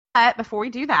But before we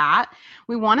do that,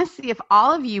 we want to see if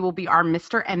all of you will be our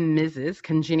Mr. and Mrs.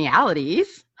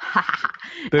 Congenialities.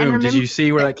 Boom. Remember, did you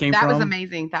see where that came from? That was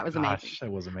amazing. That was amazing. Gosh,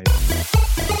 that was amazing.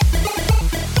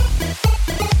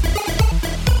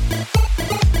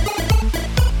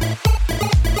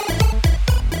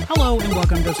 Hello and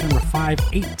welcome to episode number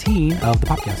 518 of the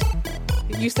podcast.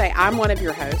 Did you say I'm one of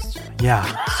your hosts? Yeah,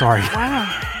 sorry.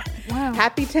 Wow.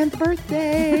 Happy 10th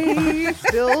birthday.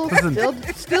 Still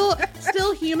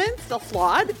human, still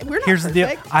flawed. We're not Here's perfect.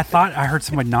 the deal. I thought I heard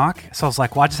someone knock, so I was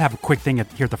like, well, I just have a quick thing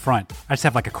here at the front. I just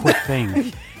have like a quick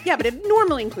thing. Yeah, but it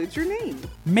normally includes your name.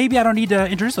 Maybe I don't need to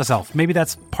introduce myself. Maybe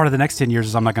that's part of the next 10 years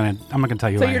is I'm not gonna tell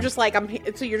you So who I you're am. just like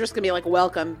so you're just gonna be like,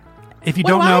 welcome. If you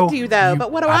What don't do I know, do, though?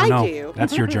 But what do I don't know. do?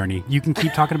 That's your journey. You can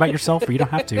keep talking about yourself, or you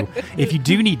don't have to. If you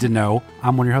do need to know,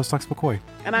 I'm one of your hosts, Lex McCoy.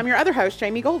 And I'm your other host,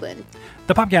 Jamie Golden.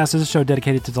 The podcast is a show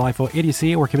dedicated to delightful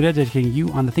idiocy. We're committed to educating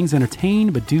you on the things that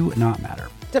entertain but do not matter.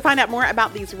 To find out more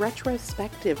about these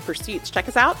retrospective pursuits, check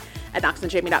us out at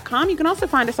knoxandjamie.com. You can also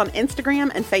find us on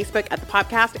Instagram and Facebook at the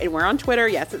podcast, and we're on Twitter.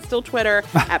 Yes, it's still Twitter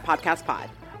at PodcastPod.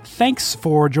 Thanks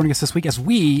for joining us this week as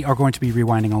we are going to be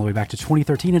rewinding all the way back to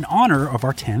 2013 in honor of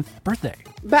our 10th birthday.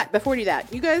 But before we do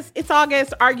that, you guys, it's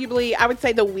August. Arguably, I would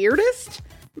say the weirdest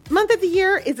month of the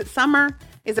year. Is it summer?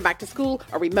 Is it back to school?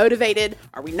 Are we motivated?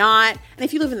 Are we not? And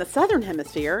if you live in the Southern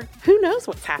Hemisphere, who knows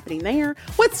what's happening there?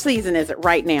 What season is it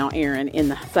right now, Aaron, in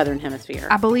the Southern Hemisphere?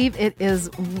 I believe it is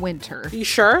winter. You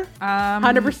sure?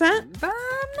 100%?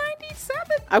 97?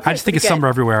 Okay, I just think it's summer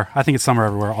everywhere. I think it's summer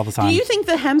everywhere all the time. Do you think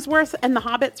the Hemsworth and the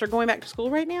Hobbits are going back to school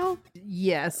right now?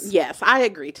 Yes. Yes, I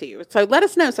agree too. So let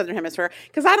us know, Southern Hemisphere,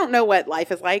 because I don't know what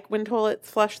life is like when toilets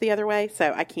flush the other way,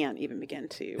 so I can't even begin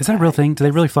to. Is that a real thing? Do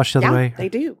they really flush the other way? They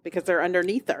do, because they're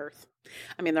underneath the earth.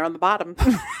 I mean, they're on the bottom.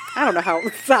 I don't know how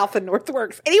south and north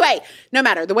works. Anyway, no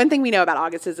matter. The one thing we know about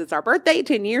August is it's our birthday.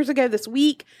 10 years ago this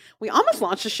week, we almost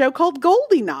launched a show called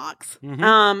Goldie Knox.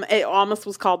 It almost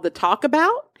was called The Talk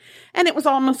About. And it was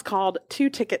almost called 2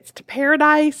 Tickets to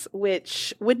Paradise,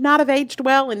 which would not have aged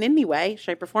well in any way,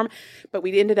 shape, or form. But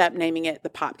we ended up naming it the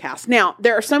podcast. Now,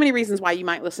 there are so many reasons why you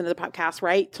might listen to the podcast,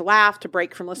 right? To laugh, to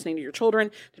break from listening to your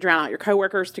children, to drown out your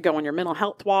coworkers, to go on your mental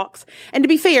health walks. And to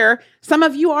be fair, some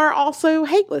of you are also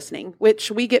hate listening,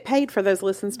 which we get paid for those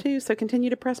listens too. So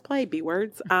continue to press play, B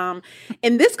words.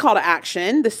 In this call to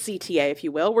action, the CTA, if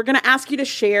you will, we're going to ask you to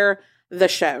share the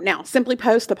show. Now, simply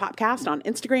post the podcast on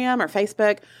Instagram or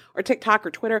Facebook or TikTok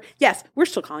or Twitter. Yes, we're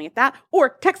still calling it that.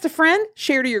 Or text a friend,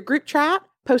 share to your group chat,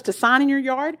 post a sign in your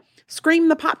yard, scream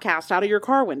the podcast out of your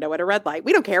car window at a red light.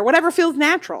 We don't care, whatever feels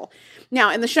natural.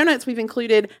 Now, in the show notes, we've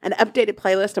included an updated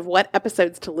playlist of what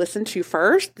episodes to listen to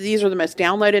first. These are the most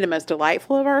downloaded and most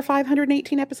delightful of our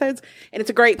 518 episodes. And it's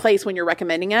a great place when you're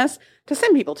recommending us to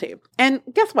send people to. And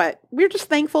guess what? We're just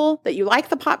thankful that you like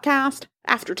the podcast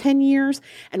after 10 years.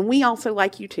 And we also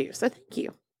like you too. So thank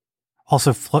you.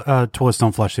 Also, toilets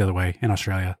don't flush the other way in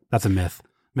Australia. That's a myth.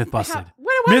 Myth busted.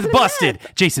 What Myth busted.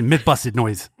 Jason, myth busted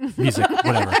noise, music,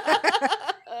 whatever.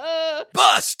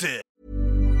 Busted.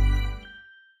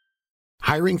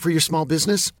 Hiring for your small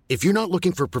business? If you're not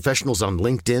looking for professionals on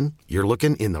LinkedIn, you're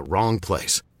looking in the wrong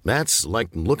place. That's like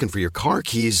looking for your car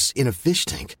keys in a fish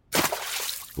tank.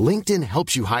 LinkedIn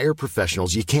helps you hire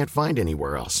professionals you can't find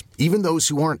anywhere else, even those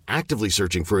who aren't actively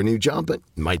searching for a new job but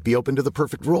might be open to the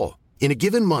perfect role. In a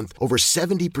given month, over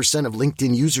 70% of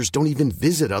LinkedIn users don't even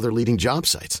visit other leading job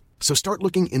sites. So start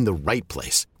looking in the right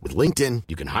place. With LinkedIn,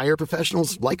 you can hire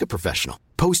professionals like a professional.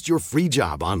 Post your free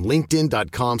job on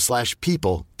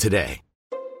linkedin.com/people today.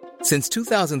 Since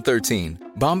 2013,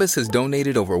 Bombas has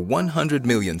donated over 100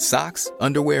 million socks,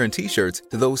 underwear, and T-shirts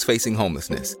to those facing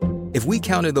homelessness. If we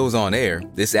counted those on air,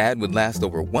 this ad would last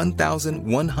over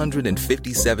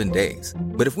 1,157 days.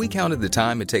 But if we counted the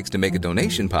time it takes to make a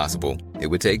donation possible, it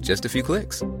would take just a few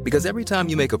clicks. Because every time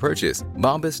you make a purchase,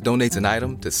 Bombas donates an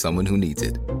item to someone who needs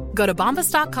it. Go to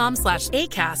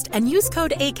bombas.com/ACAST and use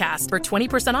code ACAST for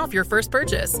 20% off your first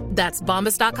purchase. That's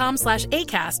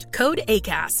bombas.com/ACAST, code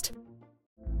ACAST.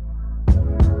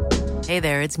 Hey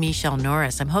there, it's Michelle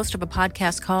Norris. I'm host of a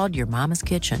podcast called Your Mama's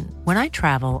Kitchen. When I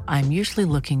travel, I'm usually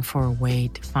looking for a way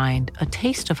to find a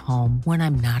taste of home when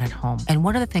I'm not at home. And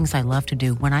one of the things I love to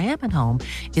do when I am at home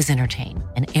is entertain.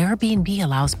 And Airbnb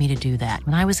allows me to do that.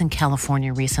 When I was in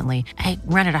California recently, I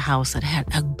rented a house that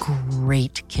had a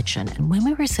great kitchen. And when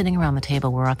we were sitting around the table,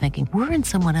 we were all thinking, we're in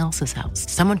someone else's house.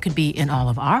 Someone could be in all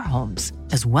of our homes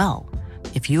as well.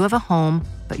 If you have a home,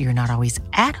 but you're not always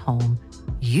at home,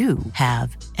 you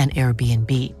have an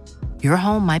Airbnb. Your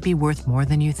home might be worth more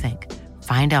than you think.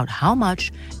 Find out how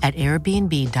much at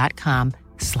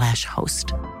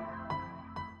airbnb.com/host.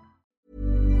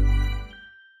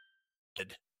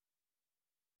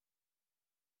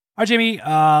 right, Jamie,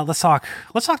 let's talk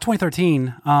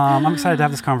 2013. I'm excited to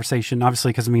have this conversation, obviously,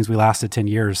 because it means we lasted 10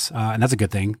 years, and that's a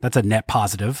good thing. That's a net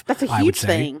positive. That's a I would huge say.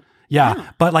 thing.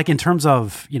 Yeah, but like in terms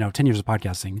of 10 years of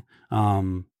podcasting,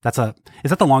 is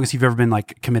that the longest you've ever been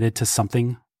like committed to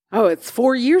something? Oh, it's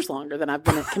 4 years longer than I've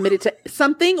been committed to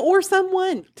something or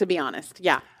someone, to be honest.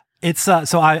 Yeah. It's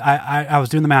so I was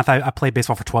doing the math. I played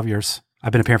baseball for 12 years.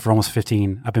 I've been a parent for almost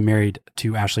 15. I've been married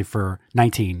to Ashley for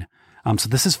 19. So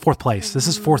this is fourth place. This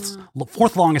is fourth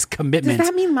longest commitment. Does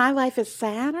that mean my life is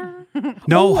sadder?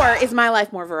 No. Or is my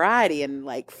life more variety and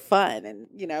like fun? And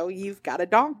you've got a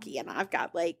donkey and I've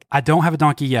got like. I don't have a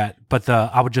donkey yet, but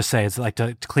I would just say it's like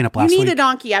to clean up last week. You need a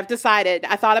donkey. I've decided.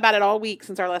 I thought about it all week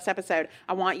since our last episode.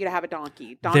 I want you to have a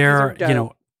donkey. Donkeys are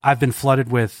dope. I've been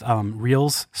flooded with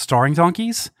reels starring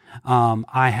donkeys.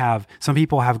 Some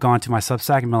people have gone to my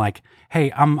Substack and been like,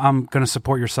 "Hey, I'm going to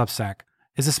support your Substack.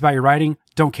 Is this about your writing?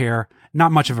 Don't care.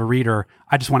 Not much of a reader.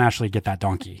 I just want Ashley to get that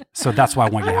donkey. So that's why I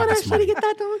want you to have this money." I want Ashley to get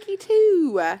that donkey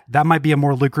too. That might be a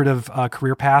more lucrative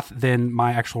career path than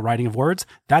my actual writing of words.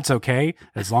 That's okay.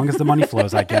 As long as the money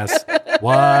flows, I guess.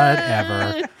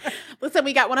 Whatever. Listen,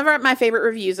 we got one of my favorite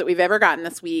reviews that we've ever gotten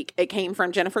this week. It came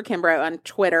from Jennifer Kimbrough on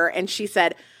Twitter, and she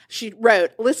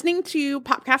wrote, listening to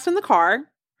Popcast in the car,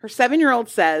 her 7-year-old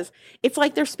says, it's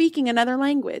like they're speaking another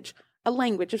language, a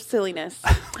language of silliness.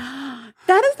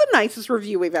 That is the nicest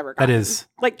review we've ever gotten. That is.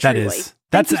 Like, truly.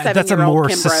 That is. That's a more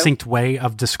Kimbrough. succinct way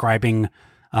of describing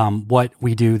what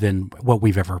we do than what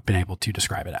we've ever been able to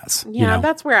describe it as. Yeah,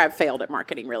 that's where I've failed at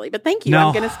marketing, really. But thank you. No.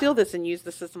 I'm going to steal this and use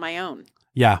this as my own.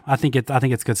 Yeah, I think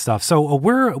it's good stuff. So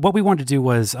what we wanted to do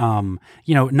was,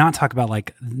 not talk about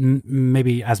like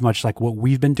maybe as much like what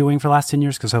we've been doing for the last 10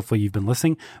 years, because hopefully you've been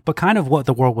listening, but kind of what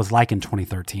the world was like in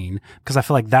 2013, because I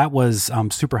feel like that was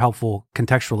super helpful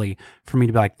contextually for me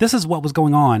to be like, this is what was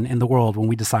going on in the world when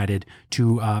we decided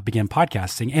to begin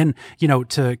podcasting. And,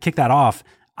 to kick that off,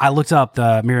 I looked up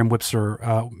the Merriam-Webster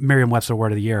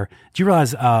word of the year. Do you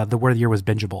realize the word of the year was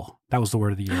bingeable? That was the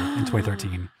word of the year in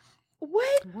 2013.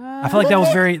 What? I feel like that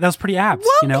was pretty apt.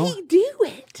 Won't he do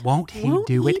it? Won't he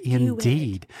do it?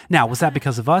 Indeed. Now, was that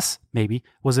because of us? Maybe.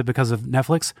 Was it because of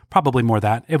Netflix? Probably more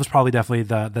that. It was probably definitely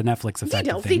the Netflix effect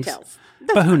of things. Details.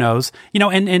 But who knows?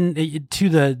 And to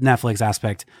the Netflix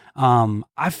aspect,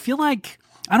 I feel like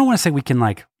I don't want to say we can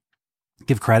like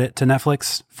give credit to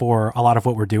Netflix for a lot of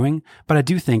what we're doing, but I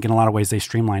do think in a lot of ways they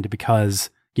streamlined it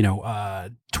because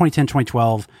 2010,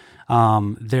 2012.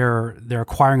 They're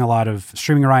acquiring a lot of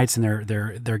streaming rights and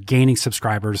they're gaining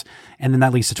subscribers, and then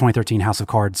that leads to 2013 House of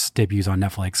Cards debuts on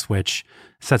Netflix, which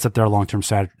sets up their long-term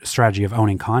strategy of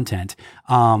owning content.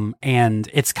 And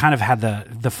it's kind of had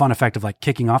the fun effect of like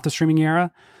kicking off the streaming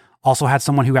era. Also had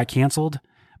someone who got canceled,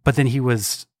 but then he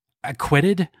was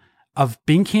acquitted of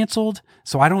being canceled.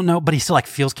 So I don't know, but he still like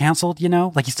feels canceled,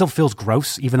 like he still feels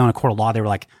gross, even though in a court of law they were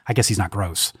like, I guess he's not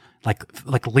gross.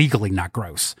 Like legally not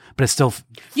gross, but it still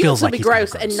feels like you can still be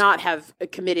gross and not have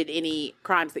committed any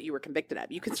crimes that you were convicted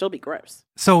of. You can still be gross.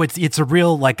 So it's a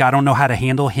real, like, I don't know how to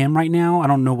handle him right now. I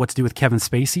don't know what to do with Kevin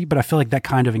Spacey, but I feel like that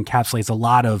kind of encapsulates a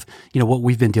lot of, what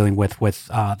we've been dealing with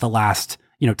the last,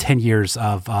 10 years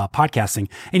of podcasting.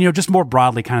 And, just more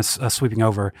broadly kind of sweeping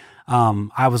over,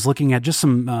 I was looking at just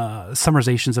some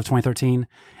summarizations of 2013,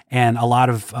 and a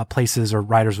lot of places or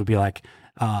writers would be like,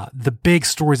 the big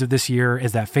stories of this year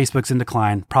is that Facebook's in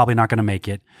decline, probably not going to make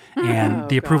it. And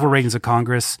the approval ratings of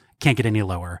Congress can't get any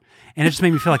lower. And it just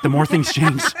made me feel like the more things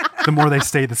change, the more they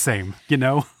stay the same,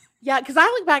 Yeah, because I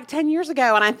look back 10 years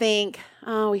ago and I think,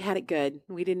 oh, we had it good.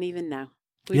 We didn't even know.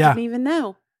 We didn't even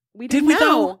know. We didn't know.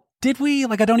 Though? Did we?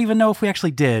 Like, I don't even know if we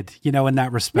actually did, in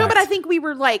that respect. No, but I think we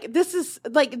were like, this is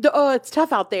like, it's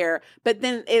tough out there. But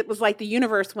then it was like the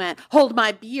universe went, hold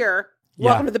my beer.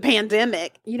 Welcome to the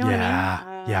pandemic. You know what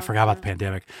I mean? Yeah, I forgot about the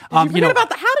pandemic. How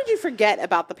did you forget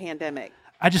about the pandemic?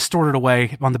 I just stored it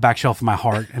away on the back shelf of my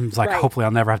heart and was like, hopefully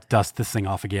I'll never have to dust this thing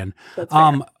off again. That's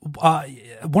fair.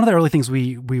 One of the early things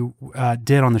we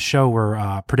did on the show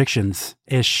were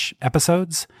predictions-ish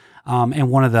episodes. And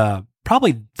one of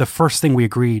probably the first thing we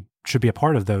agreed should be a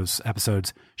part of those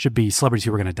episodes should be celebrities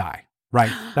who were going to die.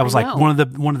 Right. That was like one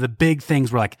of the big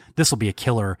things. We're like, this will be a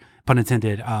killer, pun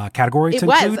intended, category. It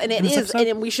was, and it is,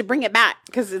 and we should bring it back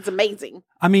because it's amazing.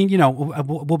 I mean,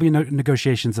 we'll be in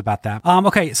negotiations about that.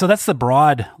 Okay, so that's the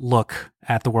broad look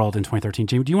at the world in 2013.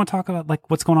 Jamie, do you want to talk about like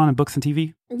what's going on in books and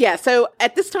TV? Yeah. So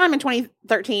at this time in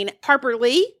 2013, Harper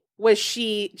Lee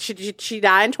should she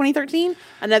die in 2013?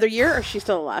 Another year, or is she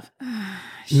still alive?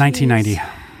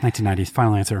 1990.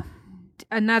 Final answer.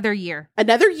 Another year.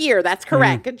 Another year. That's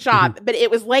correct. Good job. But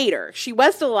it was later. She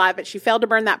was still alive, but she failed to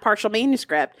burn that partial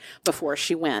manuscript before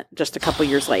she went just a couple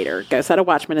years later. Go Set a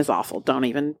Watchman is awful. Don't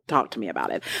even talk to me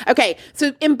about it. Okay.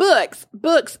 So in books,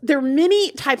 there are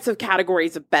many types of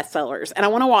categories of bestsellers, and I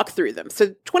want to walk through them. So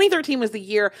 2013 was the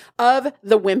year of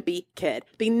The Wimpy Kid.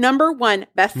 The number one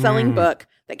best-selling book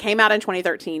that came out in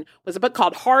 2013 was a book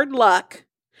called Hard Luck,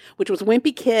 which was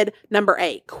Wimpy Kid number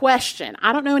 8. Question.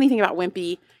 I don't know anything about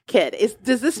Wimpy Kid.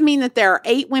 Does this mean that there are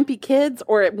 8 Wimpy Kids,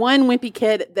 or at one Wimpy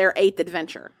Kid, their 8th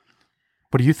adventure?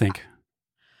 What do you think?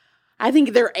 I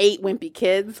think there are 8 Wimpy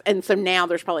Kids, and so now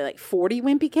there's probably like 40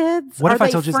 Wimpy Kids. What Are if I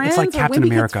they told you it's friends, like or Captain Wimpy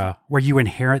Kids- America, where you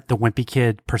inherit the Wimpy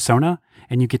Kid persona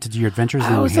and you get to do your adventures?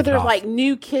 And Oh, then you so hand it they're off? like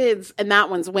new kids, and that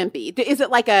one's Wimpy. Is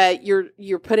it like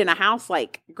you're put in a house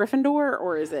like Gryffindor,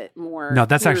 or is it more? No,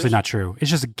 that's yours? actually not true. It's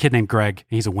just a kid named Greg.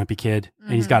 And he's a wimpy kid,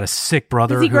 and he's got a sick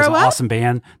brother Does he who has an grow up? awesome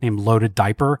band named Loaded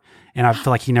Diaper. And I feel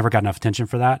like he never got enough attention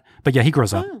for that. But yeah, he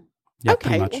grows up. Oh. Yeah, Okay,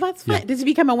 pretty much. well that's fine. Yeah. Does he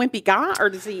become a Wimpy guy,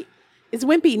 or is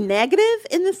Wimpy negative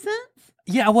in this sense?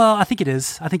 Yeah, well, I think it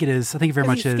is. I think it very 'Cause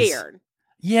much he's is. scared.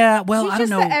 Yeah, well, He's I don't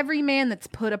just know. the everyman that's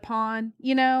put upon,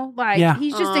 like Yeah.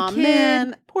 he's just Aw, a kid.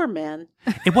 Man. Poor man.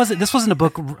 This wasn't a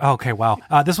book. Okay, wow.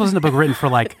 This wasn't a book written for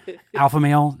like alpha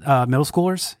male middle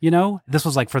schoolers. This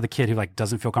was like for the kid who like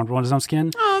doesn't feel comfortable in his own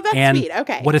skin. Oh, that's and sweet.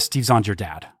 Okay. What if Steve Zahn's your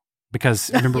dad?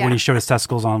 Because remember when he showed his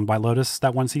testicles on White Lotus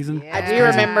that one season? Yeah. I do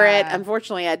remember it.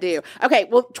 Unfortunately, I do. Okay,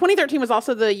 well, 2013 was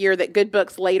also the year that good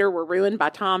books later were ruined by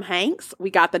Tom Hanks. We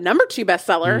got the number 2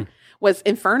 bestseller was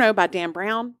Inferno by Dan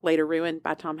Brown, later ruined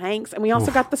by Tom Hanks. And we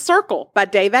also got The Circle by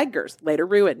Dave Eggers, later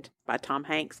ruined by Tom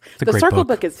Hanks. a The great Circle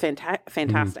book. book is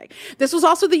fantastic. This was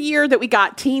also the year that we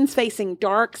got teens facing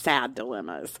dark, sad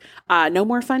dilemmas. No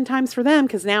more fun times for them,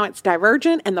 because now it's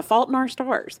Divergent and The Fault in Our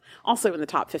Stars, also in the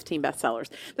top 15 bestsellers.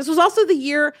 This was also the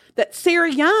year that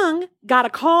Sarah Young got a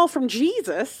call from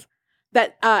Jesus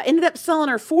that ended up selling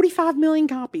her 45 million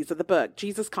copies of the book,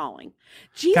 Jesus Calling.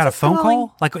 Jesus Got a phone Calling-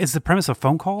 call? Like, is the premise a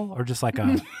phone call or just like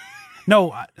a?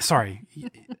 No, sorry,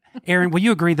 Aaron. Will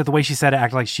you agree that the way she said it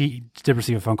acted like she did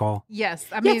receive a phone call? Yes,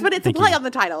 I mean, Yes, but it's a Thank play you. on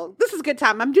the title. This is a good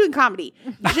time. I'm doing comedy.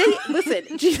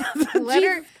 Listen, Jesus,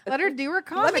 let her do her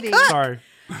comedy. cook. Sorry.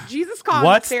 Jesus Calling.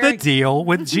 What's Sarah- the deal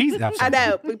with Jesus? I'm I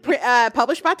sorry. know.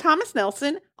 Published by Thomas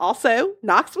Nelson. Also,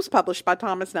 Knox was published by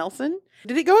Thomas Nelson.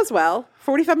 Did it go as well?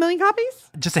 45 million copies?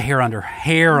 Just a hair under.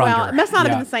 Hair Well, under. it must not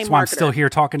have been the same That's why I'm marketer. still here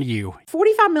talking to you.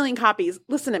 45 million copies.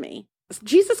 Listen to me.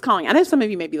 Jesus Calling. I know some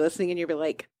of you may be listening and you'll be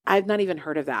like, I've not even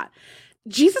heard of that.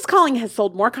 Jesus Calling has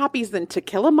sold more copies than To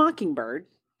Kill a Mockingbird,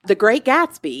 The Great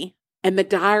Gatsby, and The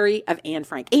Diary of Anne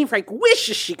Frank. Anne Frank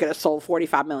wishes she could have sold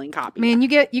 45 million copies. Man, you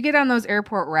get on those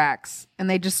airport racks and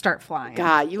they just start flying.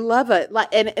 God, you love it.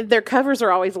 And their covers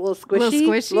are always a little squishy.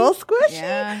 Little squishy.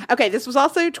 Yeah. Okay, this was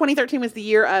also 2013 was the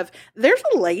year of There's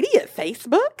a Lady at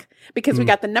Facebook, because we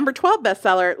got the number 12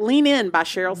 bestseller, Lean In by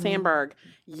Sheryl Sandberg.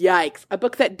 Yikes. A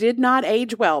book that did not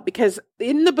age well, because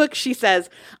in the book she says,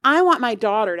 I want my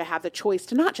daughter to have the choice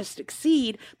to not just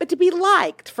succeed, but to be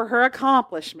liked for her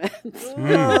accomplishments.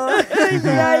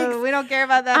 Yikes. We don't care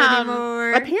about that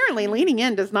anymore. Apparently, Leaning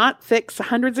In does not fix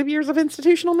hundreds of years of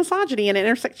institutional misogyny and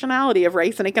intersectionality of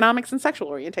race and economics and sexual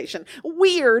orientation.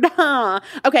 Weird, huh?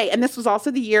 Okay, and this was also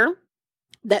the year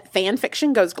that fan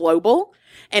fiction goes global,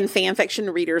 and fan fiction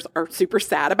readers are super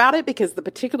sad about it, because the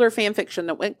particular fan fiction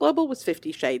that went global was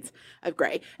 50 Shades of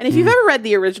Grey. And if you've ever read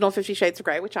the original 50 Shades of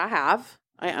Grey, which I have,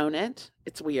 I own it.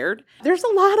 It's weird. There's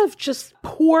a lot of just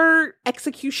poor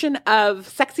execution of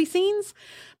sexy scenes,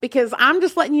 because I'm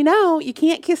just letting you know, you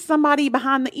can't kiss somebody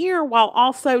behind the ear while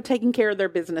also taking care of their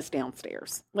business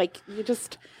downstairs. Like, you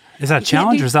just... Is that a You can't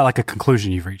challenge do- or is that like a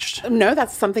conclusion you've reached? No,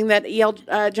 that's something that E.L.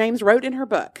 James wrote in her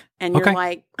book. And you're Okay.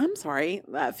 like, I'm sorry,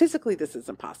 physically this is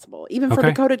impossible, even for Okay.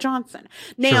 Dakota Johnson.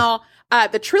 Now,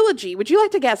 the trilogy, would you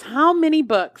like to guess how many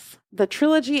books the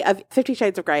trilogy of 50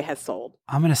 Shades of Grey has sold?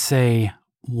 I'm going to say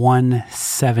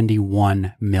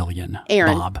 171 million.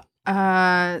 Aaron. Bob.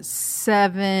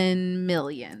 7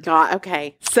 million. God,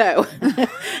 okay. So,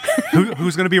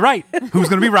 Who's going to be right? Who's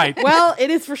going to be right? well, it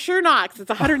is for sure Knox. It's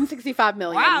 165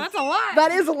 million. Wow, that's a lot.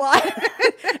 That is a lot.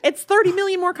 It's 30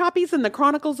 million more copies than the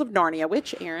Chronicles of Narnia,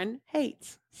 which Aaron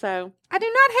hates. So, I do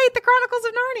not hate the Chronicles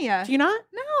of Narnia. do you not?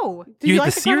 No. Do you hate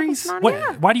like the Chronicles series? of What?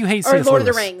 Narnia? Why do you hate Or C.S. Lord of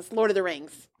the Lewis? Rings. Lord of the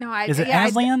Rings. No, I Is it yeah,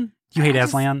 Aslan? You hate I just-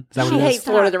 Aslan? Is that She what it is? hates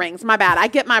Lord of the Rings. My bad. I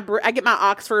get my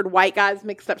Oxford white guys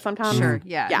mixed up sometimes. Sure.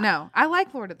 Yeah. Yeah. No, I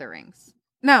like Lord of the Rings.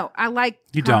 No, I like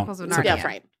You don't. Chronicles of It's Narnia. okay. Yeah, that's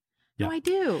right. Yeah. Oh, I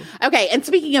do. Okay, and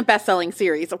speaking of best-selling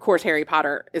series, of course, Harry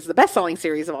Potter is the best-selling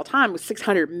series of all time with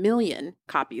 600 million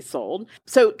copies sold.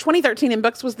 So 2013 in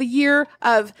books was the year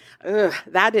of,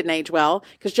 that didn't age well,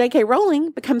 because J.K.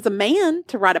 Rowling becomes a man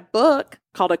to write a book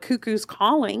called A Cuckoo's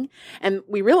Calling, and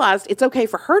we realized it's okay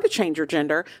for her to change her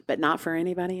gender, but not for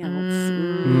anybody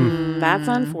else. That's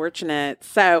unfortunate.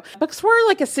 So books were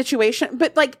like a situation,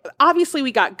 but like obviously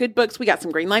we got good books. We got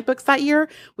some Greenlight books that year.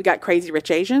 We got Crazy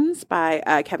Rich Asians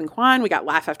by Kevin Kwan. We got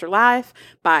Life After Life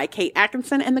by Kate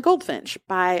Atkinson, and The Goldfinch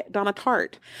by Donna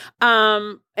Tartt.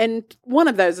 And one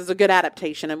of those is a good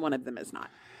adaptation and one of them is not.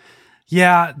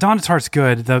 Yeah, Donna Tartt's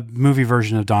good. The movie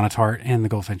version of Donna Tartt and The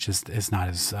Goldfinch is not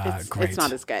as great. It's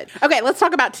not as good. Okay, let's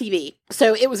talk about TV.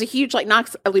 So it was a huge, like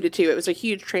Knox alluded to, it was a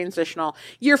huge transitional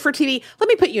year for TV. Let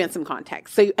me put you in some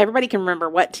context so everybody can remember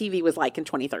what TV was like in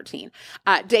 2013.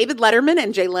 David Letterman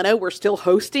and Jay Leno were still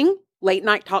hosting late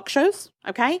night talk shows.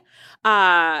 Okay.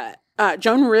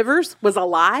 Joan Rivers was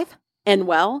alive and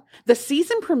well. The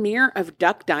season premiere of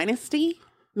Duck Dynasty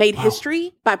made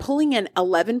history by pulling in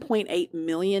 11.8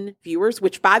 million viewers,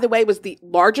 which, by the way, was the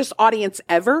largest audience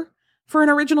ever for an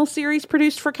original series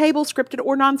produced for cable, scripted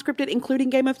or non-scripted, including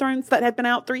Game of Thrones that had been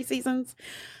out 3 seasons.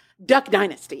 Duck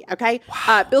Dynasty, okay?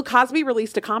 Wow. Bill Cosby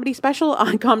released a comedy special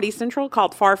on Comedy Central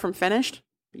called Far From Finished.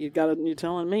 You're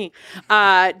telling me.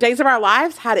 Days of Our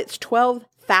Lives had its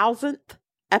 12,000th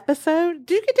episode.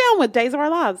 Did you get down with Days of Our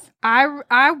Lives?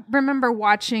 I remember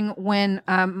watching when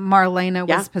Marlena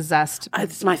was possessed.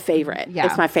 It's my favorite. Yeah.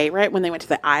 It's my favorite. When they went to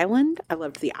the island. I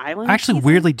loved the island. I actually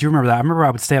weirdly do remember that. I remember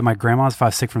I would stay at my grandma's if I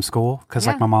was sick from school because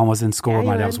like my mom was in school and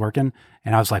my dad was working.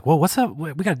 And I was like, whoa, what's up?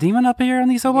 We got a demon up here on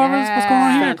these soap operas? What's going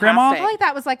on here, Fantastic. Grandma? I feel like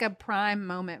that was like a prime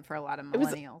moment for a lot of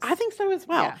millennials. I think so as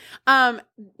well. Yeah.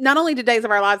 Not only did Days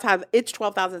of Our Lives have its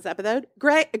 12,000th episode,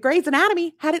 Grey's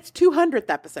Anatomy had its 200th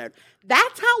episode.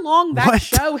 That's how long that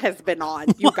show has been on,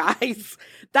 you guys.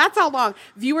 That's how long.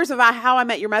 Viewers of How I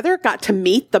Met Your Mother got to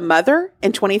meet the mother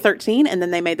in 2013, and then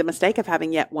they made the mistake of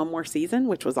having yet one more season,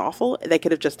 which was awful. They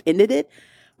could have just ended it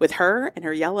with her and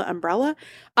her yellow umbrella.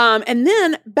 And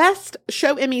then Best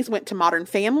Show Emmys went to Modern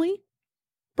Family,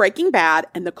 Breaking Bad,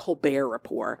 and The Colbert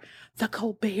Report. The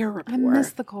Colbert Report. I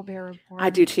miss The Colbert Report.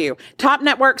 I do too. Top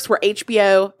networks were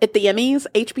HBO at the Emmys,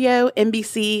 HBO,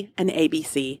 NBC, and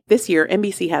ABC. This year,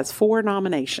 NBC has 4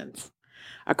 nominations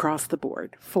across the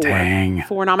board.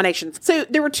 4 nominations. So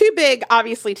there were 2 big,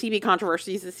 obviously, TV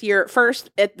controversies this year.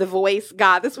 First, at The Voice.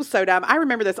 God, this was so dumb. I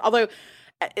remember this, although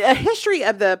a history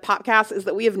of the podcast is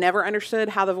that we have never understood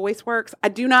how The Voice works. I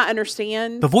do not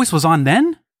understand. The Voice was on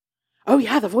then? Oh,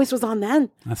 yeah. The Voice was on then.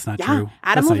 That's not true.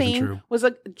 Adam Levine was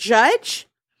a judge.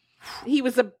 He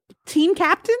was a team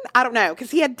captain. I don't know, because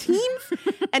he had teams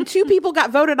and 2 people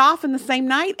got voted off in the same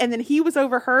night. And then he was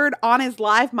overheard on his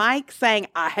live mic saying,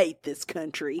 "I hate this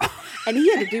country." And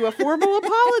he had to do a formal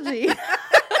apology.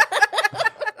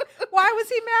 Why was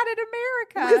he mad at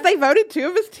America? Because they voted 2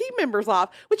 of his team members off,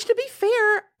 which, to be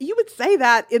fair, you would say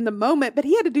that in the moment, but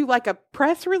he had to do like a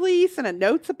press release and a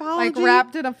notes apology. Like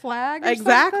wrapped in a flag or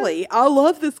Exactly. something? I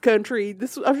love this country.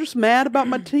 I'm just mad about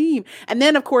my team. And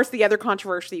then, of course, the other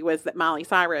controversy was that Miley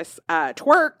Cyrus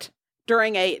twerked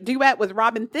during a duet with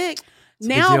Robin Thicke.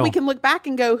 Now we can look back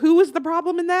and go, who was the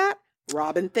problem in that?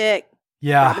 Robin Thicke.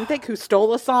 Yeah. Robin Thicke, who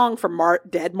stole a song from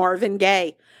dead Marvin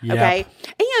Gaye. Okay.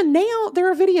 And now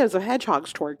there are videos of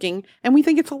hedgehogs twerking and we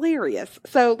think it's hilarious.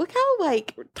 So look how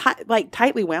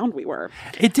tightly wound we were.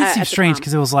 It did seem strange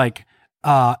because it was like,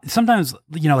 sometimes,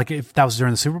 like if that was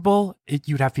during the Super Bowl,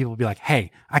 you'd have people be like, "Hey,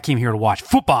 I came here to watch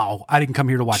football. I didn't come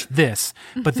here to watch this."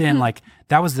 But then like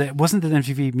wasn't the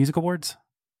MTV Music Awards?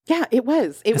 Yeah, it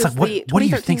was. It's like, what do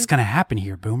you think's going to happen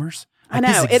here, boomers? Like, I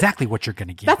know. This is exactly what you're going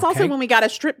to get. That's also when we got a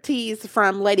striptease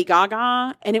from Lady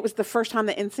Gaga, and it was the first time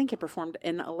that NSYNC had performed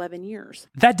in 11 years.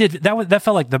 That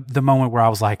felt like the moment where I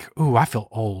was like, "Ooh, I feel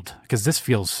old," because this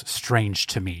feels strange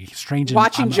to me. Strange.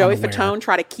 Watching Joey Fatone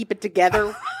try to keep it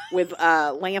together with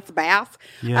Lance Bass.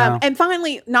 Yeah. And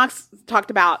finally, Knox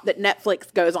talked about that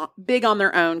Netflix goes on big on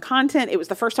their own content. It was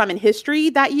the first time in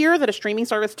history that year that a streaming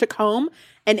service took home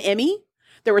an Emmy.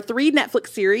 There were 3 Netflix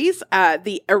series.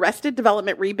 The Arrested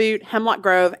Development reboot, Hemlock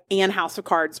Grove, and House of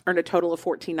Cards earned a total of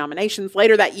 14 nominations.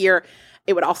 Later that year,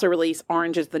 it would also release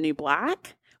Orange is the New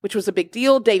Black, which was a big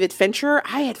deal. David Fincher,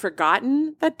 I had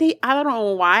forgotten that I don't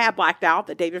know why I blacked out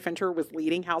that David Fincher was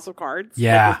leading House of Cards.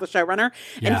 Yeah. Was the showrunner.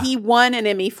 Yeah. And he won an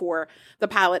Emmy for the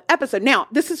pilot episode. Now,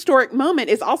 this historic moment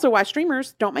is also why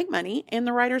streamers don't make money and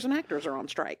the writers and actors are on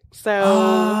strike.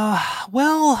 So,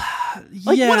 one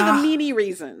of the many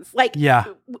reasons.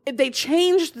 They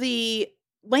changed the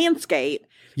landscape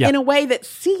in a way that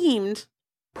seemed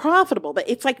profitable. But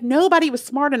it's like nobody was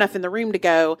smart enough in the room to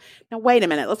go, now, wait a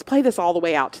minute, let's play this all the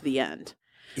way out to the end.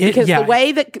 Because the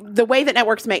way that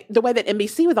networks make, the way that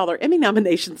NBC with all their Emmy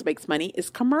nominations makes money is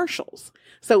commercials.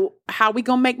 So how are we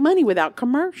going to make money without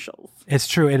commercials? It's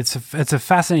true. It's a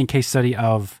fascinating case study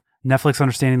of Netflix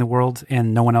understanding the world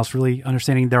and no one else really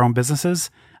understanding their own businesses.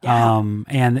 Yeah.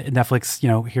 And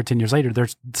Netflix, here 10 years later, they're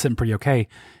sitting pretty okay.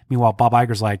 Meanwhile, Bob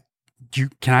Iger's like,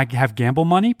 can I have gamble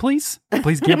money, please?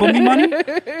 Please gamble me money.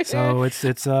 So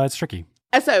it's tricky.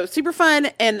 So super fun.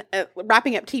 And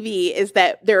wrapping up TV is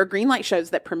that there are greenlight shows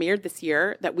that premiered this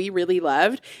year that we really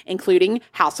loved, including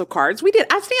House of Cards.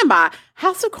 I stand by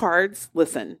House of Cards.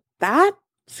 Listen, that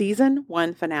season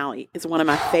 1 finale is one of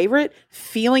my favorite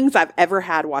feelings I've ever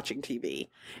had watching TV.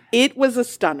 It was a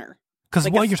stunner. Because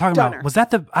what you're talking about, was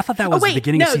that I thought that was the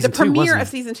beginning of season 2, the premiere wasn't it? of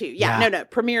season 2. Yeah,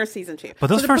 premiere of season 2. But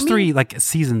those first 3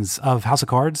 seasons of House of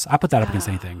Cards, I put that up against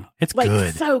anything. It's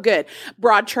good. So good.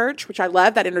 Broadchurch, which I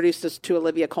love, that introduced us to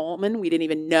Olivia Colman. We didn't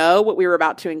even know what we were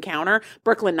about to encounter.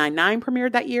 Brooklyn Nine-Nine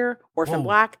premiered that year. Orphan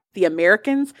Black, The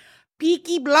Americans,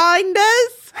 Peaky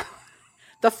Blinders,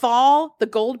 The Fall, The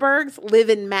Goldbergs, Liv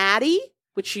and Maddie,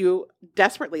 which you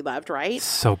desperately loved, right?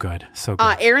 So good. So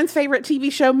good. Aaron's favorite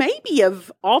TV show, maybe of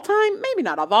all time, maybe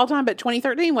not of all time, but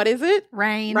 2013. What is it?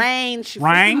 Rain. She loves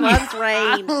Rain.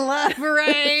 I love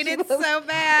Rain. It's so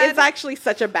bad. It's actually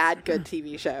such a bad, good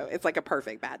TV show. It's like a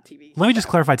perfect bad TV show. Let me just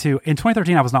clarify too. In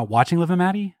 2013, I was not watching Liv and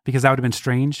Maddie because that would have been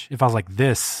strange if I was like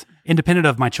this. Independent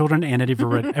of my children and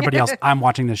everybody else, I'm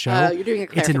watching this show. You're doing a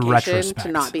it's in clarification retrospect.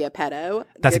 to not be a pedo.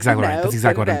 That's exactly right. That's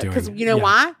exactly what I'm doing. Because you know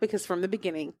why? Because from the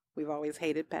beginning, we've always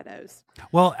hated pedos.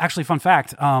 Well, actually, fun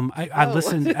fact. I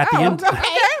listened at the end.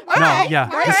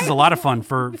 This is a lot of fun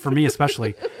for me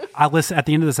especially. I listen at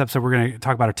the end of this episode. We're going to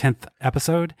talk about our 10th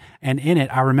episode, and in it,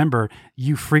 I remember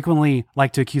you frequently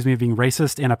like to accuse me of being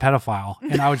racist and a pedophile,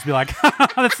 and I would just be like,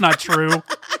 "That's not true."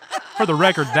 For the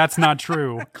record, that's not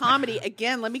true. Comedy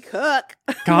again. Let me cook.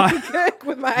 God, let me cook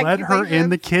with my let her in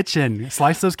the kitchen.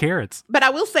 Slice those carrots. But I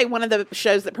will say one of the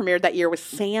shows that premiered that year was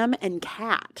Sam and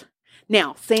Cat.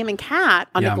 Now, Sam and Cat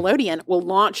on Nickelodeon will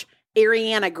launch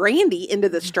Ariana Grande into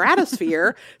the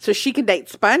stratosphere so she can date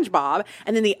SpongeBob.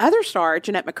 And then the other star,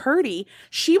 Jeanette McCurdy,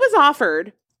 she was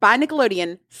offered by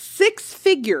Nickelodeon 6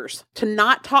 figures to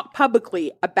not talk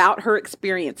publicly about her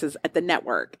experiences at the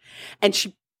network. And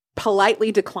she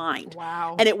politely declined.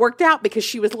 Wow. And it worked out because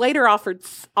she was later offered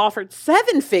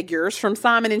 7 figures from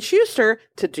Simon & Schuster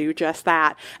to do just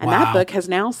that. And that book has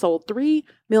now sold 3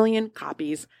 million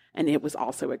copies, and it was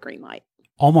also a green light.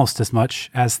 Almost as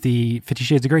much as the 50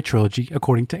 Shades of Grey trilogy,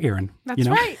 according to Aaron. That's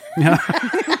right. Yeah.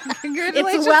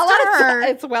 Congratulations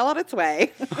It's well on its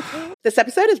way. This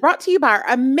episode is brought to you by our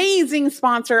amazing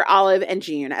sponsor, Olive &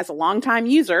 June. As a longtime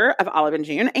user of Olive &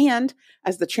 June and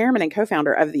as the chairman and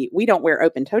co-founder of the We Don't Wear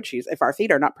Open-Toed Shoes If Our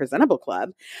Feet Are Not Presentable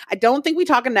Club, I don't think we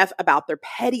talk enough about their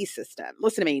petty system.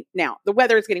 Listen to me. Now, the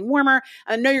weather is getting warmer.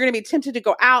 I know you're going to be tempted to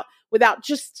go out without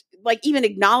just even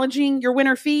acknowledging your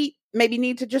winter feet. Maybe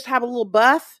need to just have a little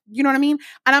buff. You know what I mean?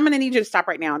 And I'm going to need you to stop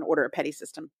right now and order a petty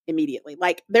system immediately.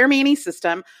 Like their Manny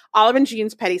system, Olive &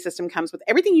 June's petty system comes with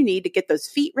everything you need to get those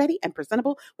feet ready and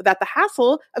presentable without the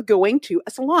hassle of going to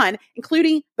a salon,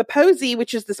 including the Posy,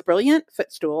 which is this brilliant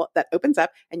footstool that opens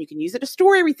up and you can use it to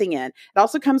store everything in. It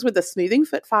also comes with a smoothing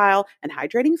foot file and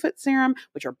hydrating foot serum,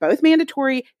 which are both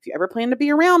mandatory if you ever plan to be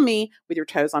around me with your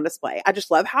toes on display. I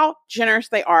just love how generous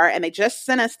they are. And they just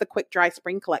sent us the Quick Dry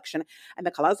Spring Collection, and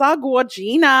the colors are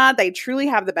gorgina. They truly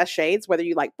have the best shades, whether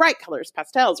you like bright colors,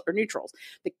 pastels, or neutrals.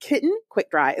 The Kitten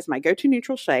Quick Dry is my go-to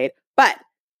neutral shade, but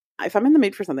if I'm in the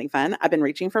mood for something fun, I've been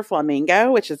reaching for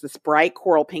Flamingo, which is this bright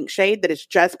coral pink shade that is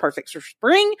just perfect for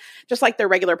spring. Just like their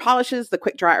regular polishes, the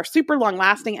Quick Dry are super long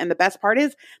lasting, and the best part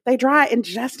is they dry in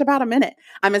just about a minute.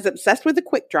 I'm as obsessed with the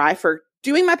Quick Dry for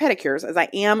doing my pedicures as I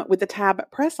am with the Tab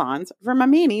press-ons for my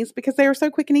manis because they are so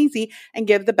quick and easy and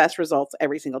give the best results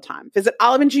every single time. Visit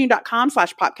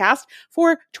oliveandjune.com/podcast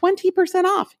for 20%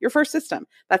 off your first system.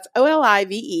 That's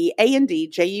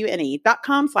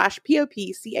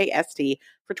oliveandjune.com/POPCAST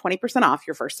for 20% off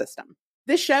your first system.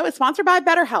 This show is sponsored by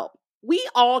BetterHelp. We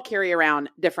all carry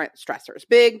around different stressors,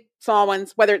 big, small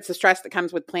ones, whether it's the stress that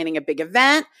comes with planning a big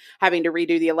event, having to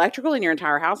redo the electrical in your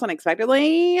entire house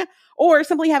unexpectedly, or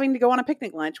simply having to go on a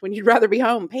picnic lunch when you'd rather be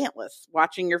home pantless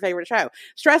watching your favorite show.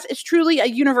 Stress is truly a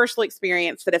universal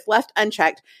experience that, if left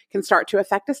unchecked, can start to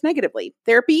affect us negatively.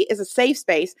 Therapy is a safe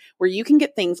space where you can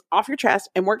get things off your chest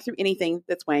and work through anything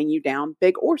that's weighing you down,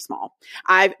 big or small.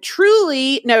 I've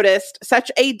truly noticed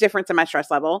such a difference in my stress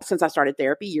level since I started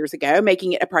therapy years ago.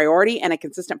 Making it a priority and a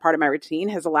consistent part of my routine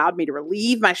has allowed me to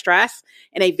relieve my stress stress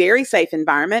in a very safe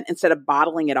environment instead of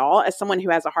bottling it all. As someone who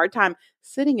has a hard time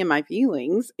sitting in my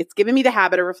feelings, it's given me the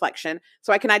habit of reflection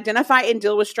so I can identify and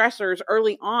deal with stressors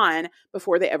early on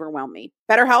before they overwhelm me.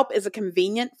 BetterHelp is a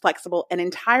convenient, flexible, and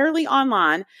entirely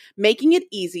online, making it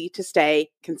easy to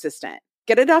stay consistent.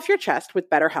 Get it off your chest with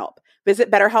BetterHelp.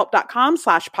 Visit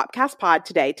BetterHelp.com/PopcastPod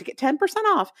today to get 10%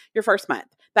 off your first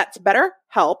month. That's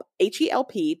BetterHelp,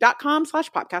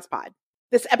 HELP.com/PopcastPod.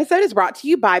 This episode is brought to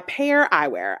you by Pair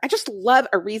Eyewear. I just love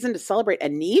a reason to celebrate a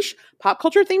niche pop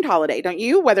culture themed holiday, don't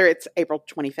you? Whether it's April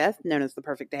 25th, known as the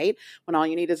perfect date, when all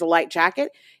you need is a light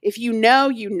jacket. If you know,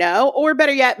 you know, or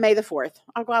better yet, May the 4th.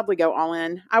 I'll gladly go all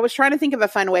in. I was trying to think of a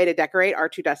fun way to decorate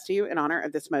R2-D2 in honor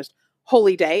of this most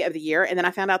holy day of the year. And then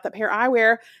I found out that Pair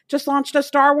Eyewear just launched a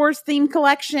Star Wars themed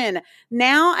collection.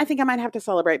 Now I think I might have to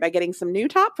celebrate by getting some new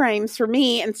top frames for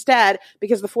me instead,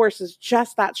 because the Force is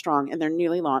just that strong in their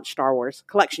newly launched Star Wars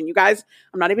collection. You guys,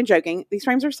 I'm not even joking. These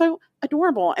frames are so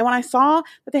adorable. And when I saw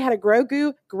that they had a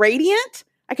Grogu gradient,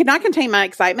 I could not contain my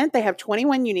excitement. They have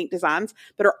 21 unique designs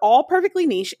that are all perfectly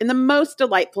niche in the most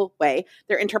delightful way.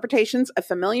 Their interpretations of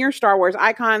familiar Star Wars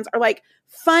icons are like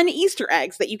fun Easter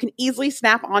eggs that you can easily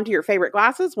snap onto your favorite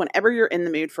glasses whenever you're in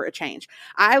the mood for a change.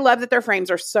 I love that their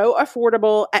frames are so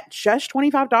affordable at just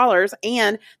 $25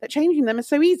 and that changing them is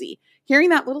so easy. Hearing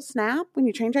that little snap when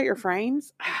you change out your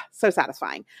frames, so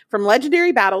satisfying. From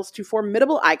legendary battles to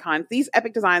formidable icons, these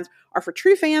epic designs are for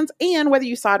true fans, and whether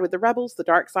you side with the Rebels, the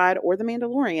Dark Side, or the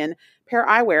Mandalorian, Pair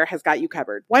Eyewear has got you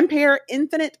covered. One pair,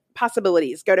 infinite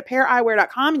possibilities. Go to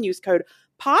paireyewear.com and use code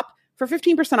POP for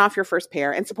 15% off your first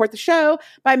pair, and support the show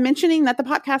by mentioning that the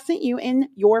podcast sent you in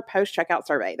your post-checkout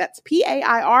survey. That's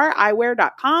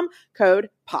PAIReyewear.com, code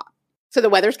POP. So the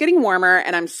weather's getting warmer,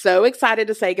 and I'm so excited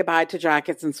to say goodbye to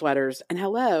jackets and sweaters, and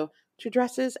hello to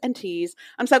dresses and tees.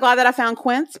 I'm so glad that I found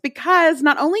Quince, because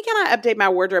not only can I update my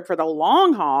wardrobe for the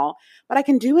long haul, but I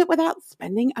can do it without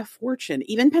spending a fortune.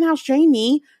 Even Penthouse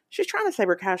Jamie, she's trying to save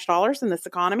her cash dollars in this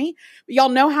economy. But y'all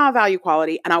know how I value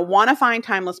quality, and I want to find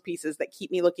timeless pieces that keep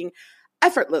me looking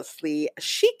effortlessly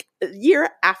chic year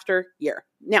after year.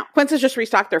 Now, Quince has just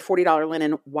restocked their $40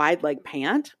 linen wide leg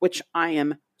pant, which I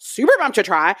am super pumped to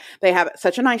try. They have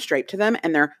such a nice drape to them,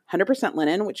 and they're 100%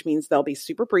 linen, which means they'll be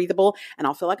super breathable, and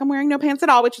I'll feel like I'm wearing no pants at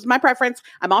all, which is my preference.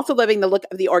 I'm also loving the look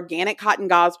of the organic cotton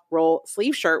gauze roll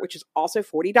sleeve shirt, which is also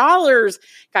 $40.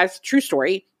 Guys, true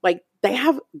story. Like, they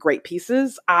have great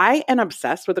pieces. I am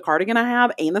obsessed with the cardigan I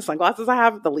have and the sunglasses I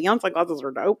have. The Leon sunglasses are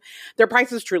dope. Their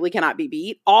prices truly cannot be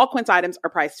beat. All Quince items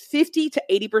are priced 50 to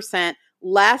 80%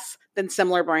 less than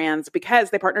similar brands because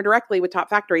they partner directly with top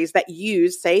factories that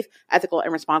use safe, ethical,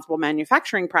 and responsible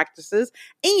manufacturing practices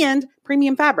and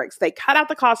premium fabrics. They cut out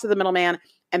the cost of the middleman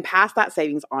and pass that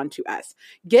savings on to us.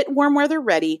 Get warm weather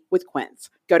ready with Quince.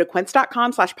 Go to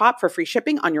quince.com/pop for free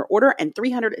shipping on your order and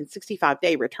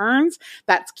 365-day returns.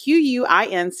 That's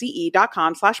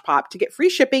QUINCE.com/pop to get free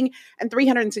shipping and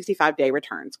 365-day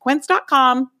returns.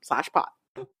 Quince.com/pop.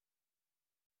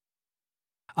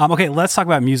 Okay, let's talk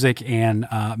about music and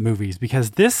movies,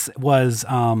 because this was,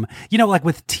 like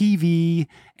with TV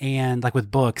and like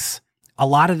with books, a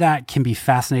lot of that can be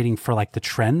fascinating for like the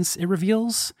trends it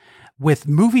reveals. With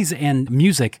movies and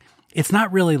music, it's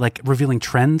not really like revealing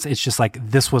trends. It's just like,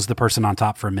 this was the person on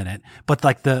top for a minute, but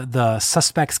like the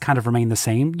suspects kind of remain the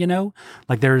same,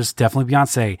 like there's definitely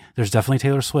Beyonce, there's definitely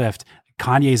Taylor Swift,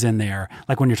 Kanye's in there,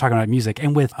 like when you're talking about music.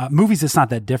 And with movies, it's not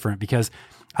that different, because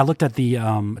I looked at the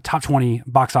top 20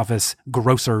 box office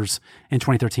grossers in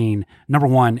 2013. Number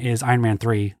one is Iron Man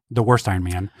 3, the worst Iron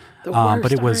Man.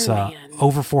 But it was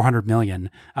over 400 million.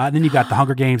 Then you got The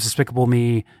Hunger Games, Despicable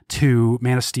Me 2,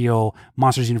 Man of Steel,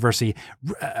 Monsters University.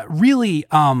 Really,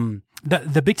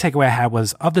 the big takeaway I had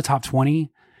was, of the top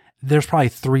 20, there's probably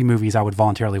 3 movies I would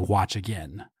voluntarily watch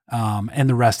again. And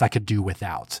the rest I could do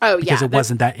without. Oh, because it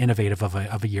wasn't that innovative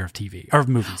of a year of TV or of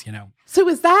movies, So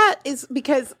is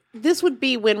because this would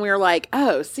be when we were like,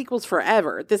 oh, sequels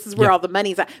forever. This is where all the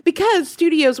money's at. Because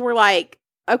studios were like,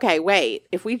 okay, wait,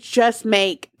 if we just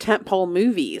make tentpole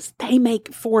movies, they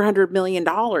make $400 million.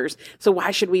 So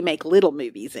why should we make little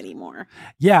movies anymore?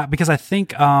 Yeah, because I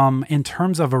think in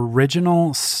terms of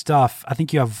original stuff, I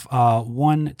think you have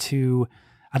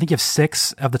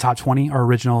 6 of the top 20 are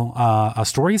original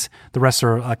stories. The rest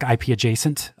are like IP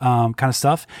adjacent kind of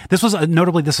stuff. This was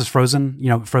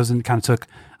Frozen. Frozen kind of took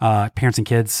parents and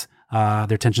kids,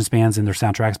 their attention spans and their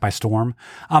soundtracks by storm.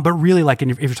 But really, like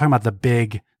if you're talking about the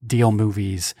big deal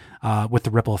movies with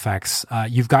the ripple effects,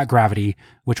 you've got Gravity,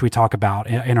 which we talk about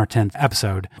in our 10th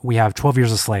episode. We have 12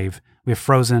 Years a Slave. We have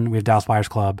Frozen. We have Dallas Buyers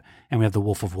Club, and we have The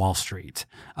Wolf of Wall Street.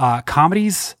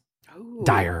 Comedies,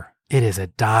 dire. It is a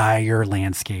dire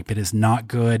landscape. It is not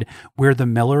good. We're the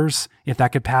Millers, if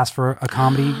that could pass for a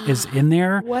comedy, is in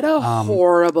there. What a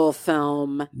horrible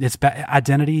film. It's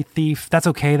Identity Thief. That's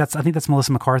okay. I think that's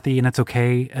Melissa McCarthy, and it's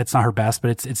okay. It's not her best,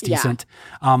 but it's decent.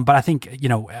 But I think,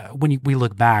 when we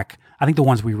look back, I think the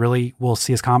ones we really will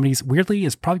see as comedies, weirdly,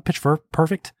 is probably Pitch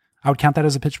Perfect. I would count that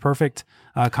as a Pitch Perfect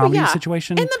comedy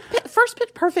situation. And the first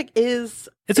Pitch Perfect is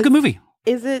a good movie.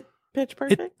 Is it Pitch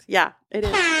Perfect? Yeah, it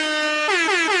is.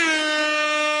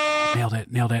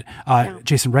 Nailed it.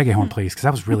 Jason Reggae please, because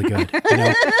that was really good.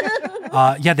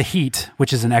 The Heat,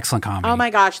 which is an excellent comedy. Oh my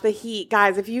gosh, The Heat.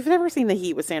 Guys, if you've never seen The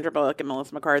Heat with Sandra Bullock and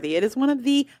Melissa McCarthy, it is one of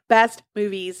the best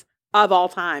movies of all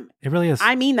time. It really is.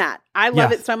 I mean that. I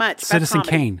love it so much. Citizen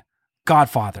Kane,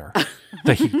 Godfather,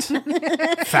 The Heat.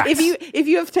 Facts. If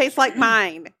you have taste like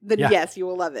mine, then yes, you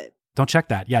will love it. Don't check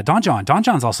that. Yeah, Don John. Don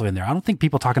John's also in there. I don't think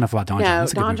people talk enough about Don John.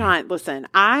 No, Don John. Listen,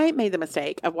 I made the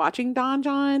mistake of watching Don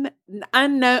John,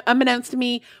 unbeknownst to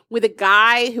me, with a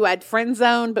guy who I'd friend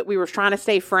zoned, but we were trying to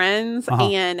stay friends.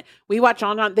 And we watched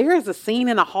Don John. There is a scene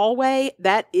in a hallway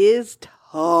that is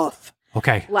tough.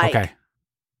 Okay. Okay.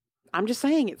 I'm just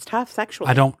saying it's tough sexually.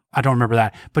 I don't remember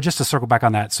that. But just to circle back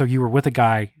on that, so you were with a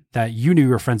guy that you knew you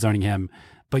were friend zoning him,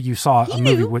 but you saw a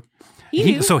movie with.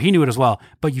 So he knew it as well,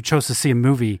 but you chose to see a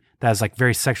movie that is like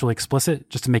very sexually explicit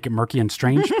just to make it murky and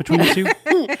strange between the two.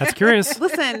 That's curious.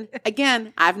 Listen,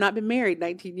 again, I've not been married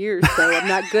 19 years, so I'm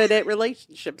not good at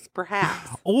relationships,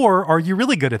 perhaps. Or are you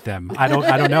really good at them? I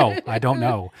don't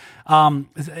know.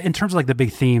 In terms of like the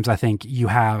big themes, I think you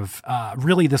have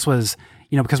really this was,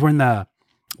 because we're in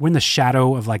the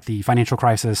shadow of like the financial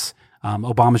crisis.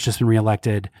 Obama's just been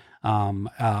reelected.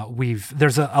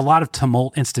 There's a lot of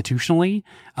tumult institutionally.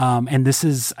 And this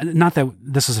is not that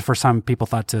this is the first time people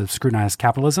thought to scrutinize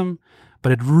capitalism,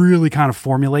 but it really kind of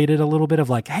formulated a little bit of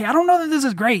like, hey, I don't know that this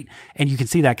is great. And you can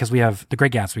see that because we have The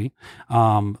Great Gatsby,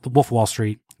 The Wolf of Wall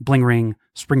Street, Bling Ring,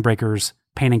 Spring Breakers,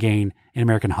 Pain and Gain, and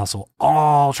American Hustle,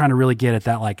 all trying to really get at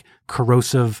that like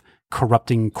corrosive,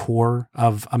 corrupting core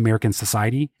of American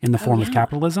society in the form of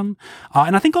capitalism.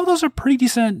 And I think all those are pretty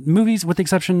decent movies with the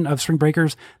exception of Spring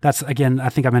Breakers. That's, again, I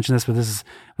think I mentioned this, but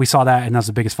we saw that and that was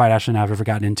the biggest fight Ashley and I have ever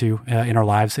gotten into in our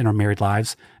lives, in our married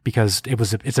lives, because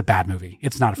it's a bad movie.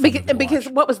 It's not a fun movie because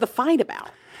what was the fight about?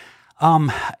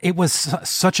 It was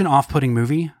such an off-putting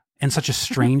movie. And such a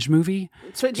strange movie.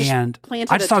 So it just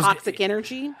planted a toxic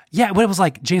energy? Yeah, but it was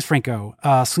like James Franco,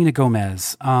 Selena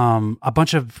Gomez, a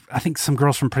bunch of, I think some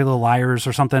girls from Pretty Little Liars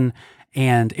or something.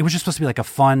 And it was just supposed to be like I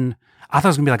thought it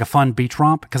was going to be like a fun beach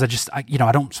romp because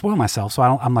I don't spoil myself. So I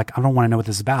don't want to know what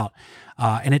this is about.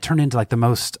 And it turned into like the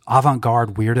most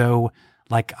avant-garde weirdo,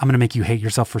 like I'm going to make you hate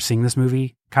yourself for seeing this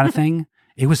movie kind of thing.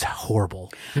 It was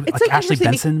horrible. Like so Ashley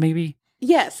Benson, maybe?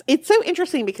 Yes. It's so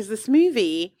interesting because this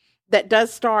movie that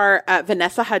does star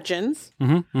Vanessa Hudgens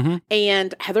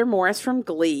and Heather Morris from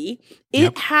Glee.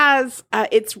 It has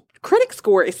its critic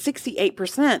score is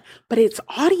 68%, but its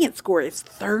audience score is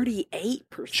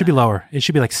 38%. Should be lower. It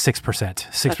should be like 6%.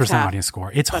 6% audience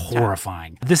score. It's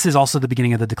horrifying. This is also the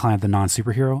beginning of the decline of the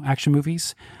non-superhero action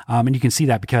movies. And you can see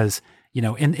that because,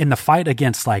 in the fight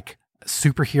against like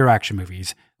superhero action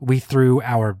movies, we threw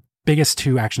our biggest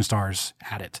two action stars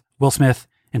at it, Will Smith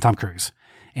and Tom Cruise.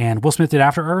 And Will Smith did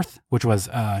After Earth, which was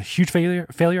a huge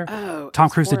failure. Tom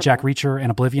Cruise did Jack Reacher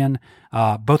and Oblivion.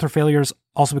 Both are failures.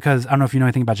 Also because, I don't know if you know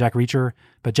anything about Jack Reacher,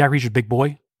 but Jack Reacher's big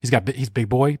boy. He's big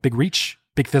boy, big reach,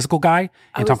 big physical guy.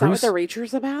 And Tom Cruise. Is that what The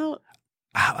Reacher's about?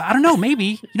 I don't know.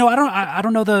 Maybe. I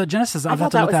don't know the genesis. I'll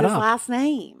have to look that up. His last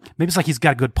name. Maybe it's like he's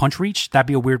got a good punch reach. That'd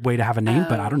be a weird way to have a name,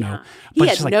 but I don't know. He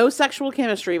had no sexual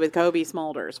chemistry with Kobe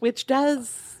Smulders, which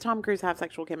does Tom Cruise have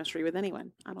sexual chemistry with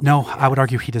anyone? I don't know. I would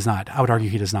argue he does not.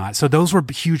 So those were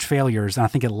huge failures, and I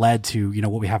think it led to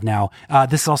what we have now.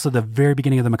 This is also the very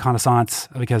beginning of the McConaissance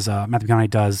because Matthew McConaughey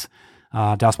does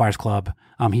Dallas Buyers Club.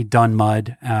 He'd done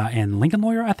Mud and Lincoln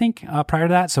Lawyer, I think, prior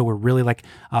to that. So we're really like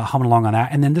humming along on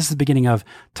that. And then this is the beginning of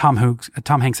Tom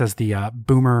Hanks as the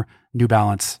boomer New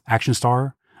Balance action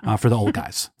star for the old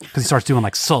guys because he starts doing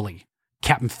like Sully,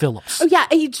 Captain Phillips. Oh yeah,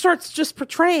 he starts just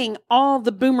portraying all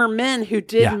the boomer men who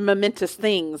did momentous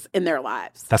things in their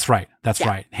lives. That's right.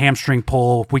 Right. Hamstring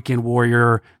pull, Weekend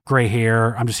Warrior, gray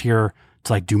hair. I'm just here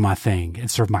to like do my thing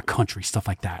and serve my country, stuff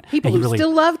like that. People who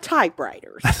still love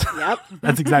typewriters. Yep.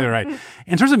 That's exactly right.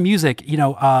 In terms of music,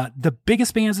 the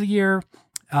biggest bands of the year,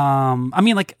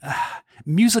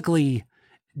 musically,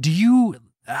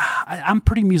 I'm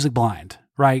pretty music blind,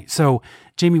 right? So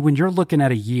Jamie, when you're looking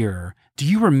at a year, do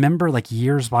you remember like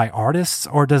years by artists,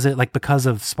 or does it like because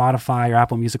of Spotify or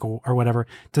Apple Music or whatever,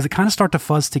 does it kind of start to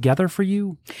fuzz together for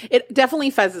you? It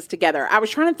definitely fuzzes together. I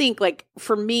was trying to think like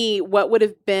for me, what would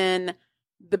have been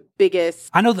the biggest?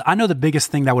 I know the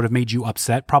biggest thing that would have made you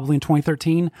upset probably in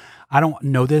 2013. I don't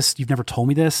know this. You've never told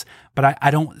me this, but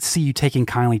I don't see you taking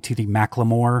kindly to the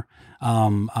Macklemore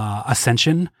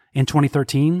ascension in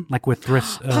 2013, like with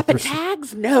Thrift. Puppet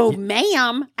tags? No,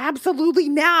 ma'am. Absolutely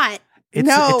not. It's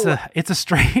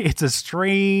a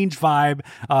strange vibe.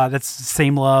 That's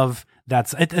Same Love.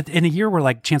 That's in a year where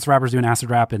like Chance the Rapper's doing acid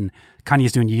rap and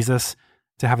Kanye's doing Yeezus,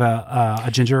 to have a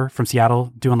ginger from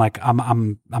Seattle doing like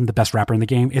I'm the best rapper in the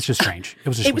game. It's just strange. It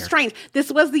was just weird. Strange.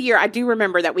 This was the year I do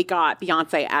remember that we got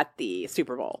Beyonce at the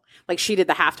Super Bowl. Like she did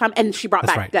the halftime and she brought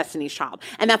back Destiny's Child.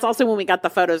 And that's also when we got the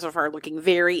photos of her looking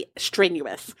very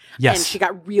strenuous. Yes. And she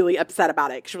got really upset about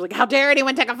it. She was like, "How dare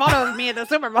anyone take a photo of me at the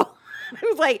Super Bowl?" It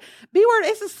was like, B-word,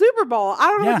 it's a Super Bowl. I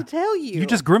don't know what to tell you. You're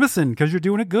just grimacing because you're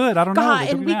doing it good. I don't know.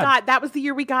 And that was the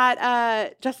year we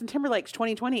got Justin Timberlake's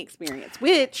 2020 Experience,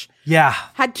 which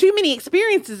had too many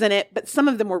experiences in it, but some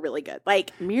of them were really good.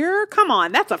 Like Mirror, come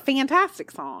on, that's a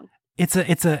fantastic song. It's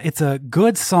a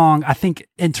good song. I think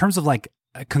in terms of like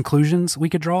conclusions we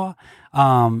could draw,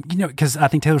 because I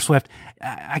think Taylor Swift,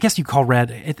 I guess you call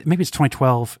Red, maybe it's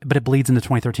 2012, but it bleeds into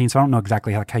 2013. So I don't know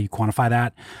exactly how you quantify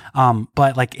that.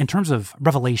 But like in terms of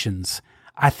revelations,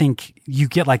 I think you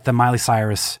get like the Miley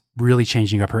Cyrus really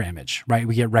changing up her image, right?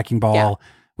 We get Wrecking Ball,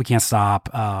 We Can't Stop.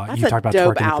 That's you talked about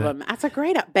dope Twerking album. That's a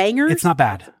great banger. It's not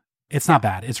bad. It's not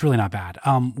bad. It's really not bad.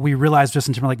 We realized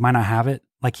Justin Timberlake might not have it.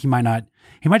 Like he might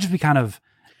just be kind of,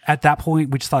 at that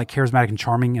point, we just thought like charismatic and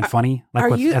charming and funny,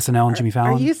 like with SNL and Jimmy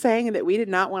Fallon. Are you saying that we did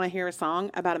not want to hear a song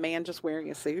about a man just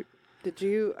wearing a suit? Did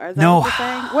you? Is that No. what you're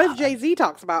saying? What if Jay-Z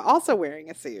talks about also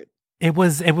wearing a suit? It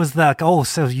was like, oh,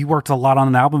 so you worked a lot on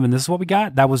an album and this is what we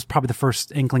got? That was probably the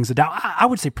first inklings of doubt. I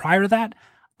would say prior to that,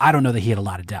 I don't know that he had a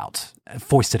lot of doubt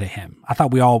foisted at him. I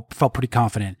thought we all felt pretty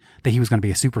confident that he was going to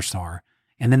be a superstar.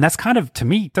 And then that's kind of, to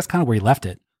me, that's kind of where he left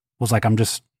it. Was like, I'm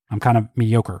kind of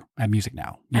mediocre at music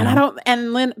now.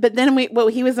 But then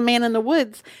he was a man in the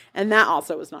woods, and that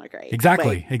also was not great.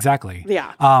 Exactly.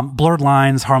 Yeah. Blurred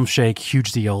Lines, Harlem Shake,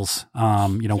 huge deals.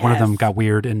 One of them got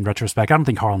weird in retrospect. I don't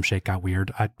think Harlem Shake got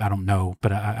weird. I don't know,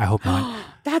 but I hope not.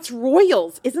 That's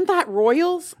Royals. Isn't that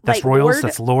Royals? That's like Royals. Lord?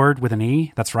 That's Lord with an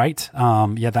E. That's right.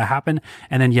 That happened.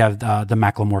 And then you have the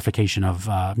Macklemorification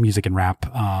of music and rap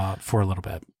for a little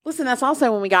bit. Listen, that's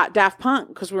also when we got Daft Punk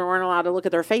because we weren't allowed to look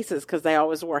at their faces because they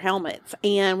always wore helmets.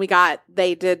 And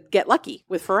they did Get Lucky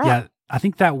with Pharrell. Yeah, I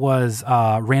think that was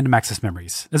Random Access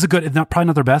Memories. It's a good, probably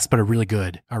not their best, but a really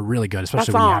good,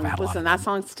 especially when you haven't had a lot of them. That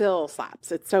song still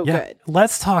slaps. It's so good.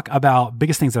 Let's talk about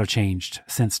biggest things that have changed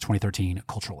since 2013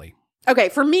 culturally. Okay,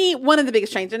 for me, one of the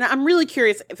biggest changes, and I'm really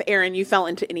curious if, Aaron, you fell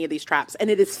into any of these traps,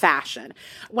 and it is fashion.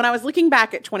 When I was looking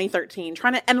back at 2013,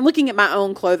 and looking at my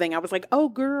own clothing, I was like, oh,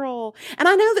 girl. And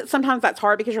I know that sometimes that's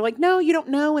hard because you're like, no, you don't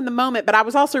know in the moment. But I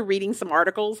was also reading some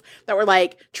articles that were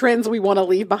like trends we want to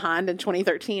leave behind in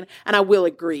 2013. And I will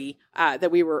agree that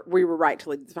we were right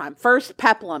to leave behind. First,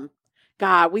 peplum.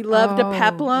 God, we loved a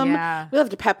peplum. Yeah. We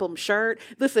loved a peplum shirt.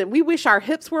 Listen, we wish our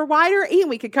hips were wider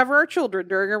and we could cover our children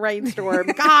during a rainstorm.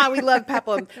 God, we love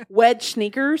peplum. Wedge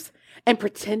sneakers and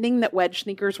pretending that wedge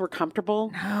sneakers were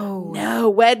comfortable.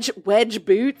 No, wedge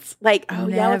boots. Like,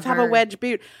 let's have a wedge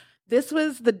boot. This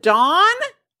was the dawn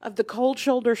of the cold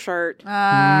shoulder shirt,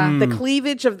 the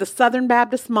cleavage of the Southern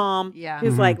Baptist mom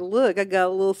who's like, look, I got a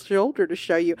little shoulder to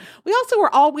show you. We also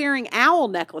were all wearing owl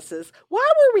necklaces.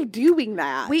 Why were we doing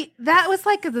that? That was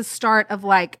like the start of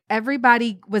like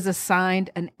everybody was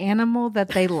assigned an animal that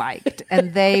they liked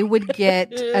and they would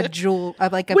get a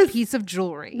piece of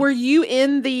jewelry. Were you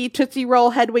in the Tootsie Roll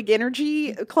Hedwig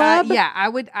Energy Club? Yeah,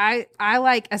 I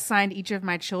like assigned each of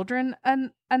my children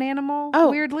an animal,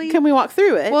 weirdly. Can we walk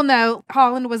through it? Well, no,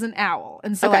 Holland was an owl.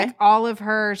 And so like all of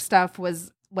her stuff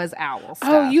was owl stuff.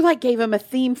 Oh, you like gave him a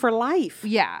theme for life.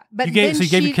 Yeah. But you gave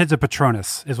your kids a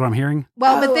Patronus, is what I'm hearing?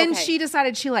 Well, but then she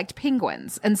decided she liked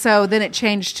penguins. And so then it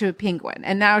changed to a penguin.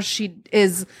 And now she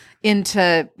is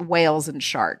into whales and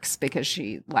sharks because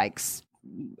she likes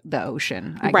the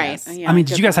ocean, I guess. Yeah, I mean,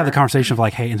 did you guys have the conversation of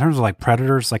like, hey, in terms of like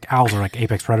predators, like owls are like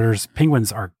apex predators.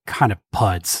 Penguins are kind of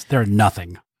puds. They're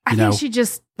nothing. I think she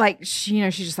just she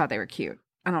just thought they were cute.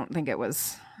 I don't think it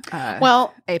was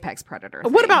apex predator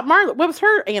thing. What about Marla? What was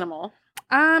her animal?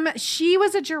 She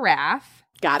was a giraffe.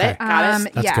 Got it. That's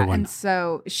a good one. And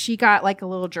so she got like a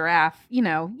little giraffe.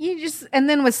 And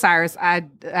then with Cyrus, I'd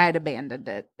abandoned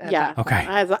it.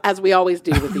 Okay. As we always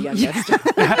do with the youngest.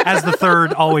 As the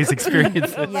third always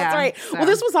experiences. That's right. So. Well,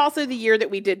 this was also the year that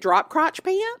we did drop crotch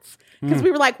pants. because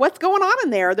we were like, what's going on in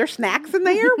there? Are there snacks in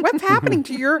there? What's happening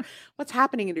to your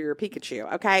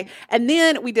Pikachu? Okay. And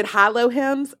then we did high-low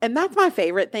hems. And that's my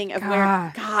favorite thing of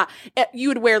wearing. You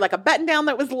would wear like a button down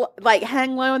that was like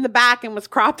hang low in the back and was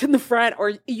cropped in the front,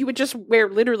 or you would just wear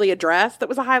literally a dress that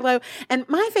was a high-low. And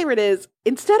my favorite is,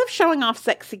 instead of showing off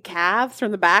sexy calves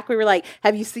from the back, we were like,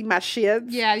 have you seen my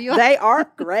shins? Yeah. They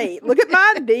are great. Look at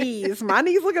my knees. My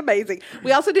knees look amazing.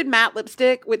 We also did matte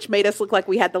lipstick, which made us look like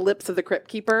we had the lips of the Crypt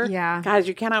Keeper. Yeah. Guys,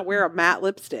 you cannot wear a matte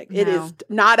lipstick. No. It is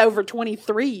not over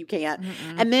 23. You can't.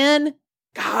 Mm-mm. And then,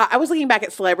 God, I was looking back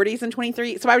at celebrities in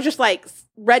 23. So I was just like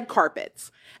red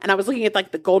carpets. And I was looking at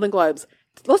like the Golden Globes.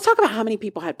 Let's talk about how many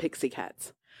people had pixie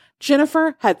cuts.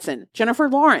 Jennifer Hudson, Jennifer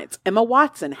Lawrence, Emma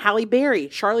Watson, Halle Berry,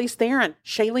 Charlize Theron,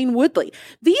 Shailene Woodley.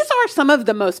 These are some of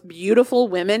the most beautiful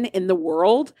women in the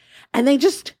world, and they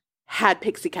just had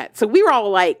pixie cuts. So we were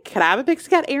all like, could I have a pixie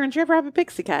cut? Erin, did you ever have a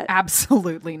pixie cut?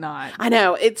 Absolutely not. I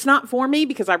know. It's not for me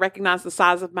because I recognize the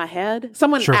size of my head.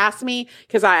 Someone asked me,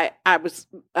 because I was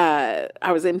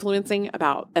influencing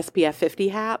about SPF 50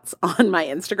 hats on my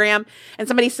Instagram, and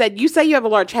somebody said, you say you have a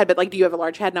large head, but like, do you have a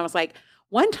large head? And I was like,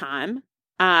 one time,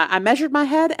 I measured my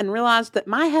head and realized that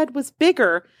my head was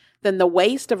bigger than the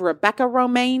waist of Rebecca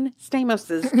Romaine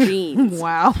Stamos's jeans.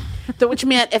 Wow. Which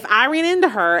meant if I ran into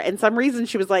her and some reason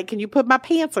she was like, can you put my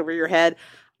pants over your head?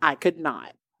 I could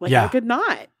not. I could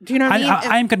not. Do you know what I mean?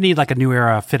 I am going to need like a new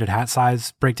era fitted hat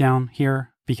size breakdown here,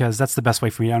 because that's the best way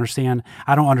for me to understand.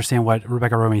 I don't understand what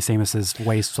Rebecca Romaine Stamos's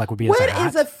waist would be as a hat. What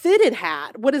is a fitted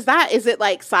hat? What is that? Is it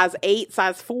like size 8,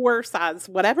 size 4, size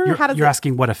whatever? You're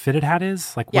asking what a fitted hat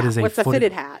is? Like, what is what's a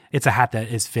fitted hat? It's a hat that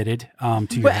is fitted to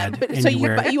your head. But so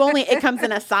you only, it comes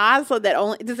in a size, so that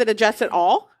only, does it adjust at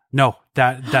all? No,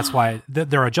 that's why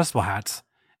there are adjustable hats,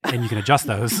 and you can adjust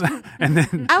those. And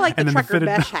then I like the then trucker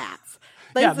mesh hats.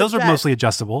 Those are mostly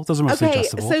adjustable.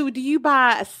 Adjustable. So do you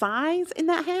buy a size in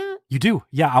that hat? You do.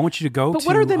 Yeah, I want you to go but to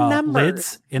what are the numbers?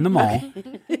 Lids in the mall,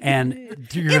 and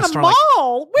you're going to start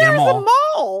mall? Where's the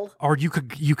mall? Or you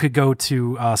could go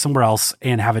to somewhere else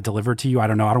and have it delivered to you. I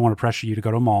don't know. I don't want to pressure you to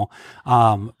go to a mall.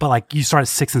 But like you start at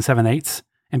 6 7/8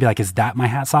 and be like, is that my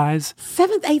hat size?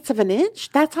 7/8 of an inch?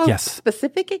 That's how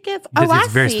specific it gets?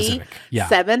 It's very specific. Yeah.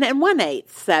 7 1/8,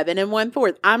 7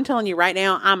 1/4. I'm telling you right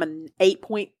now, I'm an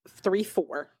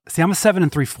 8.34. See, I'm a 7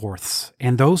 3/4,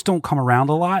 and those don't come around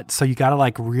a lot. So you got to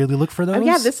like really look for those. Oh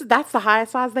yeah, that's the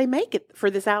highest size they make it for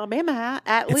this Alabama hat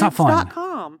at It's not fun.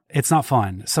 lids.com. It's not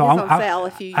fun. So it's on sale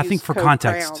if you I think for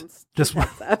context,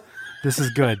 this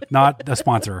is good. Not a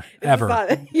sponsor ever.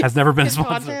 Has never been a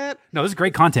sponsor. Content. No, this is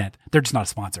great content. They're just not a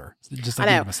sponsor. Just make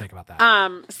no mistake about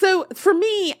that. So for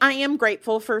me, I am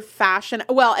grateful for fashion.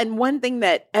 Well, and one thing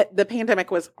that the pandemic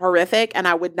was horrific, and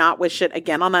I would not wish it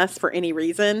again on us for any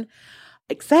reason,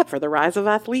 except for the rise of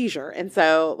athleisure. And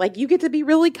so like you get to be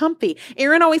really comfy.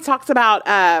 Erin always talks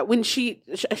about when she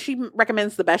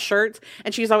recommends the best shirts,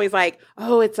 and she's always like,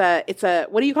 oh, it's a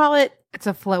what do you call it? It's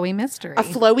a flowy mystery. A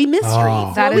flowy mystery.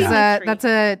 Oh, That's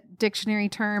a dictionary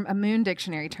term, a Moon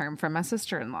dictionary term from my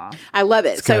sister-in-law. I love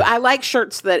it. So I like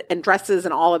shirts and dresses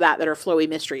and all of that are flowy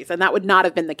mysteries. And that would not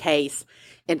have been the case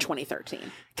in 2013.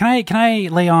 Can I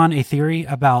lay on a theory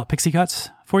about pixie cuts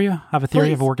for you? I have a theory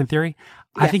Please. of a working theory.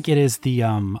 Yes. I think it is the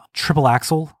triple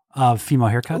axle of female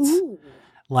haircuts. Ooh.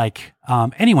 Like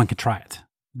anyone can try it.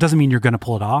 Doesn't mean you're going to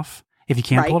pull it off. If you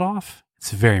can't pull it off,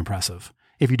 it's very impressive.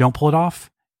 If you don't pull it off,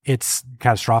 it's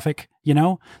catastrophic, you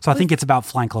know? So I think it's about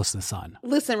flying close to the sun.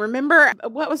 Listen, remember,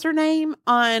 what was her name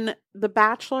on The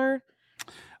Bachelor?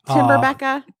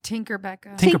 Tinkerbecca?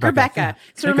 Tinkerbecca. Yeah.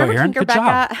 So There you go, remember Erin. Good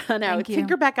Tinkerbecca? I know. Thank you.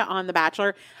 Tinkerbecca on The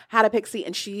Bachelor had a pixie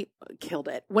and she killed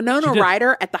it. Winona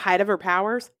Ryder at the height of her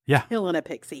powers, killing a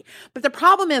pixie. But the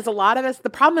problem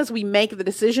is we make the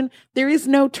decision. There is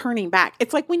no turning back.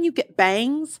 It's like when you get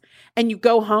bangs and you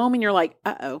go home and you're like,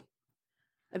 uh-oh,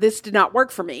 this did not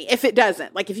work for me. If it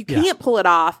doesn't, like if you can't pull it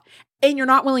off and you're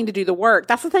not willing to do the work,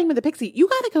 that's the thing with the pixie. You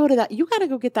got to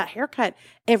go get that haircut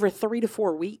every 3 to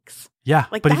 4 weeks. Yeah.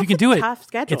 Like, but if you can do it,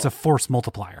 schedule. it's a force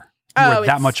multiplier. You are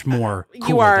that much more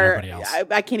cool than everybody else.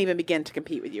 I can't even begin to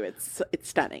compete with you. It's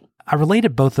stunning. I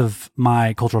related both of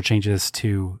my cultural changes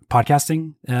to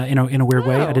podcasting in a weird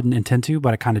way. I didn't intend to,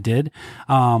 but I kind of did.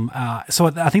 So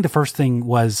I think the first thing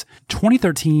was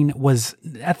 2013 was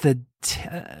at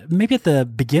maybe at the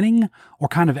beginning or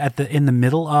kind of in the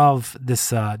middle of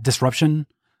this disruption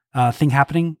thing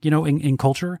happening, in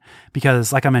culture,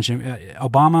 because like I mentioned,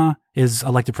 Obama is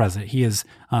elected president. He is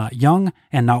young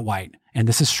and not white. And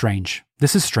this is strange.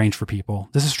 This is strange for people.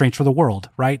 This is strange for the world,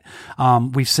 right?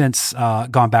 We've since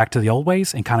gone back to the old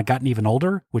ways and kind of gotten even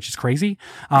older, which is crazy.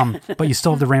 But you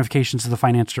still have the ramifications of the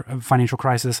financial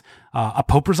crisis. A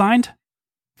pope resigned.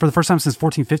 for the first time since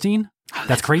 1415.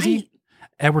 That's crazy. Right.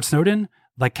 Edward Snowden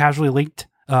like casually leaked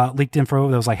info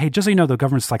that was like, hey, just so you know, the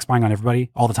government's like spying on everybody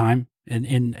all the time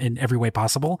in every way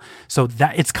possible. So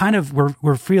that it's kind of,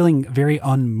 we're feeling very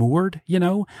unmoored, in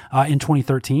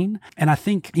 2013. And I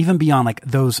think even beyond like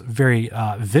those very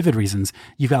vivid reasons,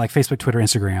 you've got like Facebook, Twitter,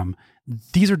 Instagram.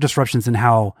 These are disruptions in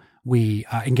how we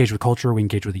engage with culture, we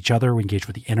engage with each other, we engage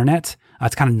with the internet.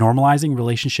 It's kind of normalizing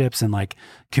relationships and like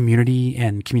community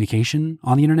and communication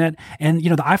on the internet. And,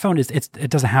 the iPhone it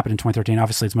doesn't happen in 2013.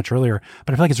 Obviously it's much earlier,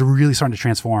 but I feel like it's really starting to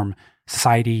transform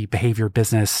society, behavior,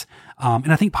 business.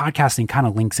 And I think podcasting kind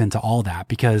of links into all that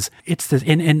because it's this,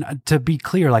 and to be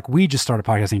clear, like we just started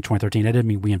podcasting in 2013. It didn't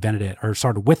mean we invented it or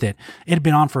started with it. It had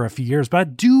been on for a few years, but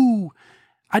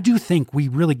I do think we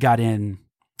really got in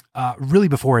really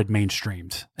before it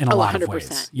mainstreamed in a lot of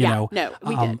ways, No,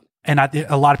 we did. And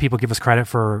a lot of people give us credit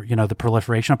for, the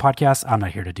proliferation of podcasts. I'm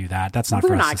not here to do that. That's not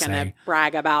for us to say. We're not going to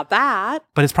brag about that.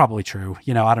 But it's probably true.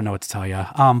 I don't know what to tell you.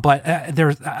 But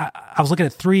I was looking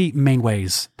at three main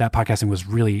ways that podcasting was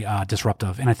really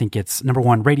disruptive. And I think it's number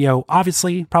one, radio,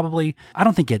 obviously, probably. I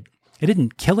don't think it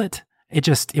didn't kill it. It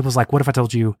was like, what if I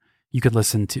told you could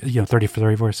listen to, 30 for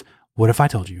 30 voice? What if I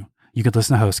told you could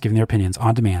listen to hosts giving their opinions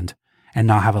on demand and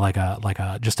not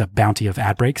have just a bounty of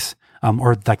ad breaks,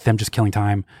 or like them just killing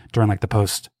time during like the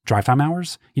post drive time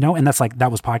hours, and that's like,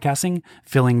 that was podcasting,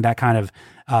 filling that kind of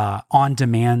on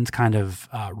demand kind of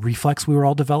reflex we were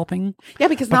all developing. Yeah,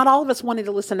 because not all of us wanted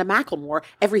to listen to Macklemore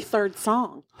every third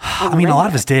song. I mean, a lot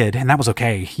of us did, and that was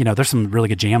okay. There's some really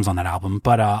good jams on that album,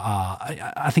 but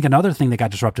I think another thing that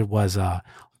got disrupted was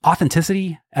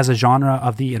authenticity as a genre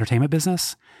of the entertainment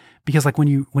business. Because like when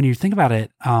you think about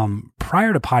it,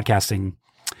 prior to podcasting,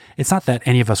 it's not that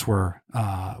any of us were,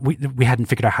 we hadn't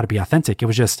figured out how to be authentic. It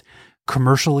was just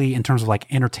commercially in terms of like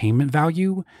entertainment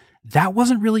value, that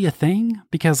wasn't really a thing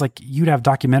because like you'd have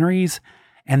documentaries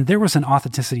and there was an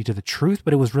authenticity to the truth,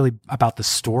 but it was really about the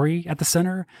story at the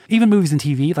center. Even movies and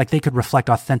TV, like they could reflect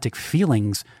authentic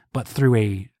feelings, but through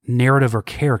a narrative or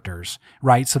characters,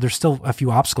 right? So there's still a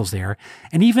few obstacles there.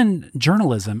 And even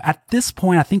journalism, at this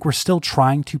point, I think we're still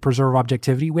trying to preserve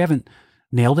objectivity. We haven't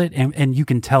nailed it. And you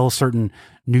can tell certain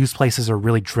news places are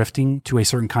really drifting to a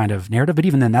certain kind of narrative, but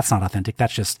even then that's not authentic.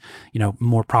 That's just,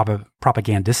 more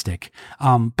propagandistic.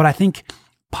 But I think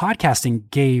podcasting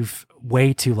gave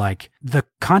way to like, the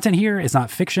content here is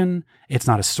not fiction. It's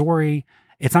not a story.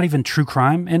 It's not even true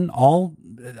crime in all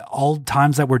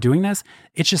times that we're doing this.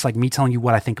 It's just like me telling you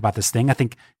what I think about this thing. I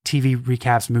think TV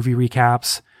recaps, movie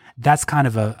recaps, that's kind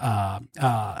of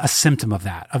a symptom of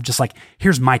that, of just like,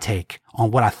 here's my take on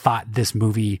what I thought this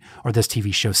movie or this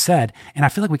TV show said. And I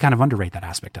feel like we kind of underrate that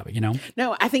aspect of it,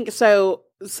 No, I think so.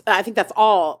 I think that's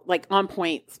all like on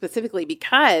point specifically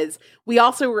because we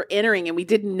also were entering, and we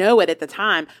didn't know it at the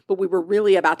time, but we were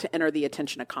really about to enter the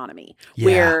attention economy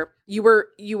where you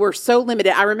were so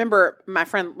limited. I remember my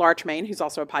friend Laura Tremaine, who's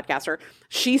also a podcaster,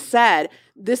 she said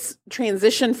this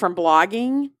transition from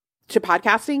blogging to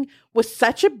podcasting was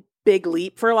such a big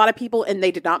leap for a lot of people, and they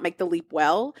did not make the leap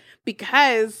well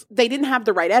because they didn't have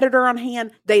the right editor on hand.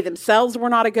 They themselves were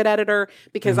not a good editor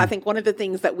because I think one of the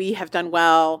things that we have done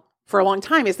well for a long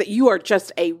time is that you are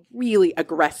just a really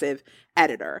aggressive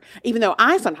editor, even though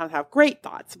I sometimes have great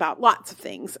thoughts about lots of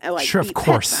things, like sure, of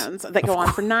course, headphones that go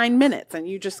on for 9 minutes and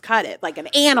you just cut it like an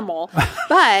animal.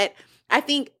 But I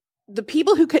think the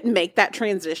people who couldn't make that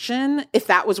transition, if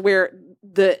that was where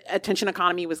the attention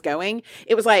economy was going,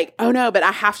 it was like, oh no, but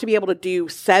I have to be able to do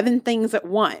 7 things at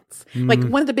once. Like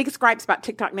one of the biggest gripes about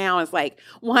TikTok now is like,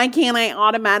 why can't I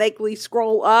automatically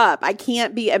scroll up? I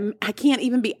can't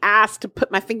even be asked to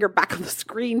put my finger back on the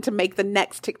screen to make the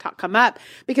next TikTok come up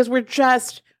because we're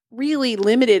just really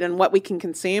limited in what we can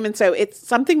consume. And so it's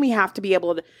something we have to be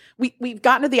able to, we've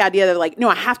gotten to the idea that like, no,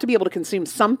 I have to be able to consume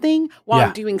something while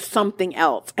I'm doing something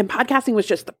else. And podcasting was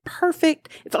just the perfect,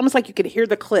 it's almost like you could hear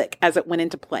the click as it went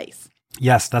into place.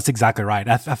 Yes, that's exactly right.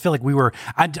 I feel like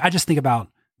I just think about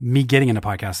me getting into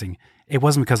podcasting. It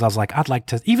wasn't because I was like, I'd like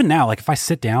to, even now, like if I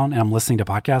sit down and I'm listening to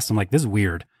podcasts, I'm like, this is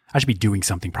weird. I should be doing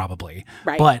something probably.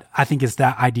 Right. But I think it's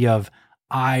that idea of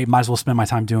I might as well spend my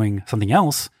time doing something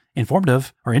else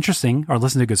informative or interesting or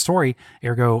listen to a good story.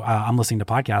 Ergo, I'm listening to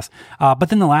podcasts. But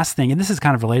then the last thing, and this is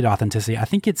kind of related to authenticity, I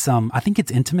think it's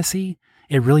intimacy.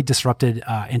 It really disrupted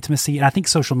intimacy. And I think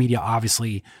social media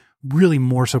obviously really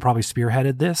more so probably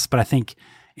spearheaded this. But I think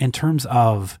in terms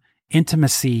of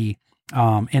intimacy,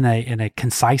 in a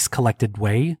concise, collected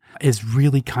way is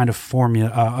really kind of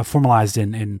formalized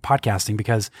in podcasting,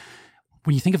 because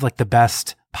when you think of like the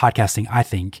best podcasting, I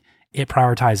think it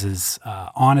prioritizes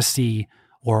honesty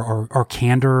or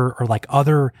candor or like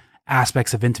other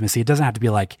aspects of intimacy. It doesn't have to be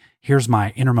like, here's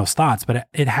my innermost thoughts, but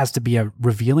it has to be a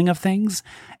revealing of things.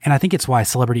 And I think it's why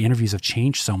celebrity interviews have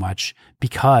changed so much,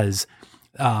 because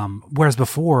whereas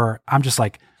before I'm just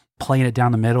like playing it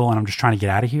down the middle and I'm just trying to get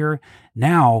out of here.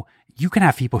 Now you can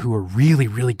have people who are really,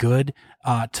 really good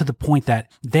to the point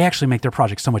that they actually make their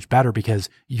project so much better because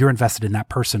you're invested in that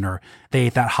person, or they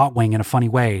ate that hot wing in a funny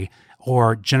way,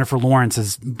 or Jennifer Lawrence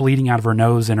is bleeding out of her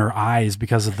nose and her eyes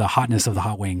because of the hotness of the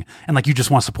hot wing. And like, you just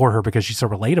want to support her because she's so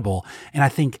relatable. And I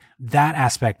think that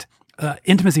aspect,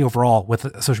 intimacy overall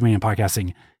with social media and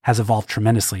podcasting has evolved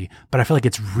tremendously, but I feel like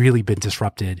it's really been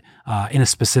disrupted in a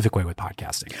specific way with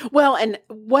podcasting. Well, and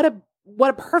what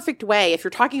a perfect way, if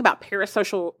you're talking about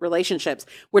parasocial relationships,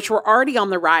 which were already on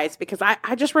the rise, because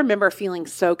I just remember feeling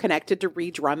so connected to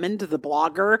Ree Drummond, the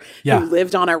blogger who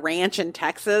lived on a ranch in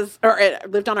Texas, or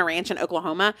lived on a ranch in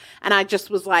Oklahoma. And I just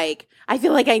was like, I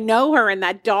feel like I know her and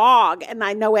that dog, and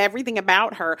I know everything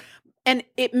about her. And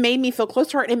it made me feel close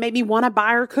to her. It made me want to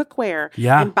buy her cookware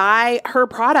and buy her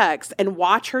products and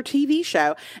watch her TV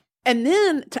show. And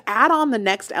then to add on the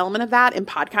next element of that in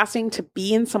podcasting, to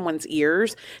be in someone's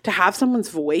ears, to have someone's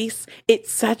voice,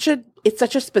 it's such a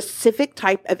specific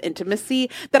type of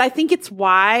intimacy that I think it's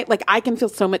why, like, I can feel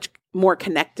so much more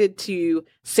connected to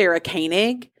Sarah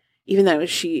Koenig, even though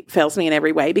she fails me in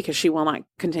every way because she will not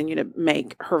continue to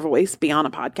make her voice be on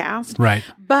a podcast. Right.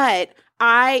 But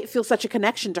I feel such a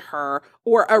connection to her,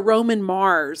 or a Roman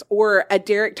Mars, or a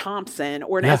Derek Thompson,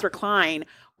 or an Ezra Klein,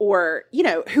 or, you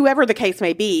know, whoever the case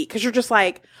may be, because you're just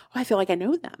like, oh, I feel like I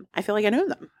know them.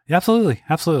 Yeah, absolutely.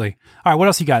 Absolutely. All right. What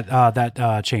else you got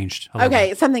that changed?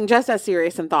 Okay. Something just as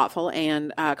serious and thoughtful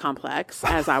and complex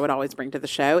as I would always bring to the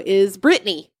show is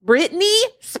Britney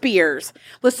Spears.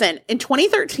 Listen, in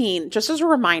 2013, just as a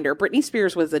reminder, Britney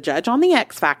Spears was a judge on The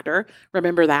X Factor.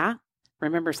 Remember that?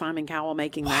 Remember Simon Cowell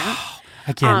making that?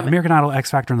 Again, American Idol,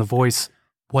 X Factor, and The Voice.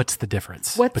 What's the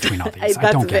difference between all these?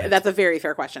 I don't get it. That's a very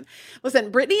fair question.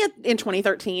 Listen, Britney in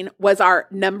 2013 was our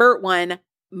number one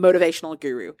motivational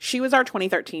guru. She was our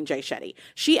 2013 Jay Shetty.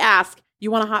 She asked,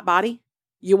 you want a hot body?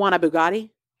 You want a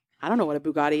Bugatti? I don't know what a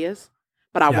Bugatti is,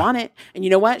 but I want it. And you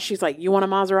know what? She's like, you want a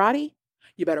Maserati?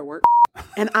 You better work.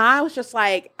 And I was just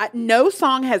like, no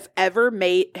song has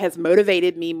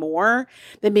motivated me more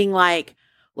than being like,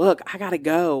 look, I got to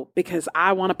go because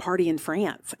I want to party in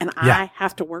France and I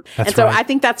have to work. And so I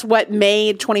think that's what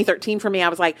made 2013 for me. I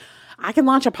was like, I can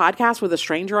launch a podcast with a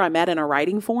stranger I met in a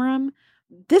writing forum.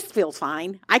 This feels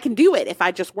fine. I can do it if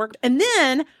I just worked. And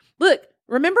then, look,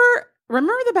 remember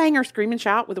the banger Scream and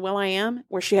Shout with will.i.am,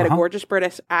 where she had a gorgeous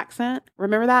British accent?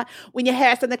 Remember that? When your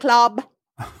hair's in the club,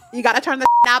 you got to turn the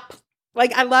up.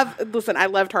 Like, I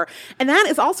loved her. And that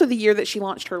is also the year that she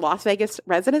launched her Las Vegas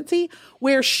residency,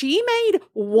 where she made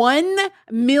 $1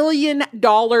 million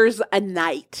a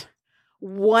night.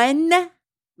 $1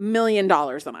 million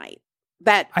a night.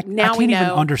 That I can't even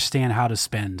understand how to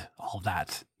spend all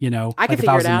that. You know, I could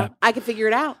figure it out. I could figure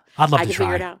it out. I'd love to try.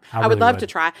 Figure it out. I would love to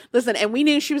try. Listen, and we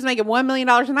knew she was making $1 million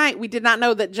a night. We did not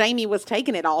know that Jamie was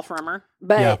taking it all from her,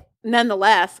 but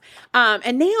nonetheless.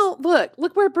 And now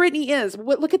look where Britney is.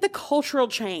 Look at the cultural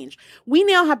change. We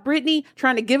now have Britney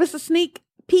trying to give us a sneak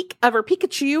peek of her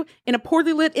Pikachu in a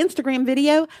poorly lit Instagram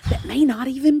video that may not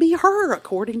even be her,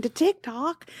 according to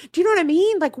TikTok. Do you know what I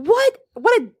mean? Like, what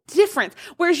a difference.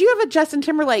 Whereas you have a Justin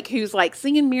Timberlake who's like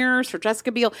singing Mirrors for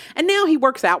Jessica Biel, and now he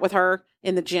works out with her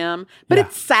in the gym. But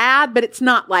it's sad, but it's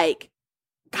not like,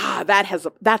 God,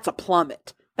 that's a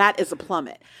plummet. That is a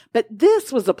plummet. But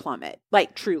this was a plummet,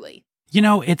 like, truly. You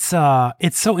know, it's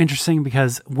so interesting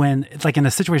because when it's like in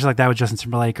a situation like that with Justin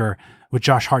Timberlake or with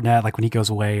Josh Hartnett, like when he goes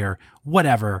away or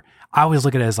whatever, I always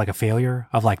look at it as like a failure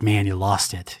of like, man, you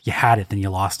lost it. You had it, then you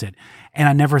lost it. And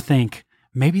I never think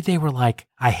maybe they were like,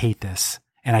 I hate this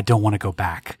and I don't want to go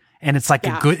back. And it's like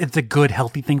it's a good,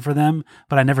 healthy thing for them.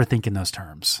 But I never think in those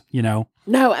terms, you know?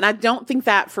 No, and I don't think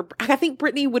that I think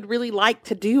Britney would really like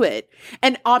to do it.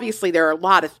 And obviously there are a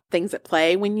lot of things at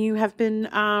play when you have been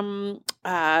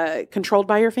controlled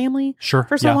by your family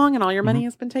for so long and all your money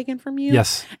has been taken from you.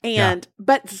 Yes.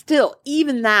 But still,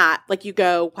 even that, like, you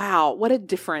go, wow, what a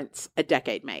difference a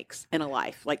decade makes in a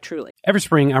life, like, truly. Every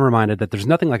spring, I'm reminded that there's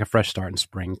nothing like a fresh start in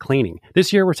spring cleaning.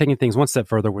 This year, we're taking things one step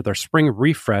further with our spring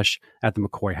refresh at the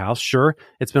McCoy House. Sure,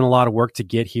 it's been a lot of work to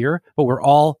get here, but we're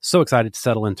all so excited to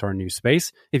settle into our new space.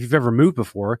 If you've ever moved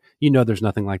before, you know there's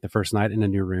nothing like the first night in a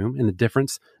new room and the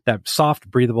difference that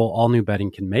soft, breathable, all-new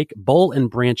bedding can make. Boll and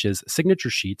Branch's signature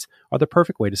sheets are the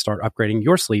perfect way to start upgrading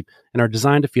your sleep and are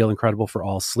designed to feel incredible for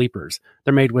all sleepers.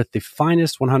 They're made with the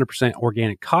finest 100%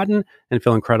 organic cotton and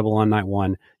feel incredible on night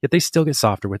one, yet they still get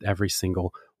softer with every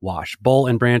single wash. Boll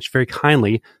and Branch very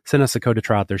kindly sent us a code to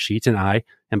try out their sheets, and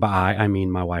by I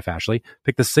mean my wife Ashley,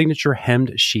 picked the signature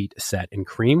hemmed sheet set in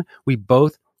cream. We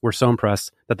both were so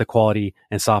impressed that the quality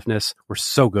and softness were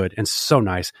so good and so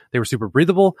nice. They were super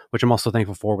breathable, which I'm also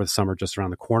thankful for with summer just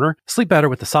around the corner. Sleep better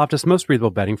with the softest, most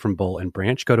breathable bedding from Boll and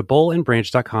Branch. Go to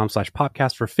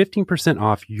bollandbranch.com/podcast for 15%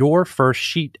 off your first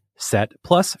sheet set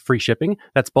plus free shipping.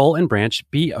 That's Boll and Branch,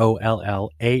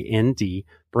 BOLLAND,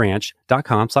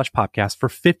 branch.com/podcast for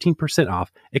 15%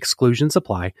 off. Exclusions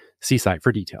apply. See site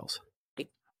for details.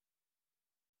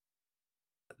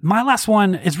 My last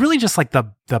one is really just like the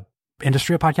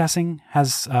industry of podcasting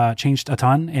has changed a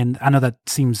ton. And I know that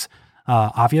seems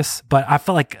obvious, but I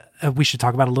feel like we should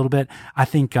talk about it a little bit. I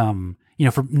think,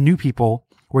 for new people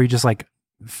where you just like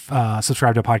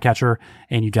subscribe to a podcatcher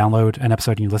and you download an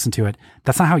episode and you listen to it,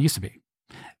 that's not how it used to be.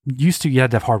 Used to, you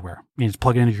had to have hardware. You had to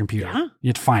plug it into your computer. Yeah. You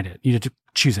had to find it. You had to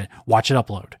choose it, watch it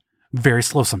upload. Very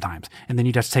slow sometimes. And then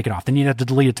you'd have to take it off. Then you'd have to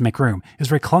delete it to make room. It was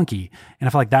very clunky. And I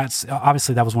feel like that's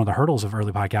obviously that was one of the hurdles of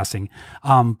early podcasting.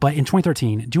 But in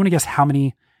 2013, do you want to guess how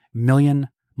many million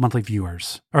monthly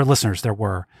viewers or listeners there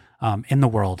were in the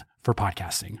world for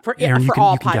podcasting? Aaron, you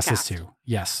can guess this too.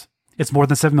 Yes. It's more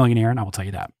than 7 million, Aaron. I will tell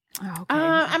you that. Oh, okay.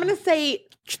 I'm going to say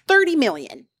 30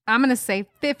 million. I'm going to say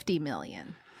 50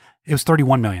 million. It was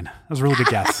 31 million. That was a really good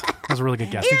guess. That was a really good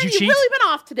guess. Aaron, Did you cheat? You've really been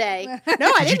off today. No,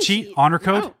 I didn't. Did you cheat? Honor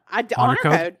code? No, honor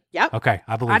code. Yep. Okay,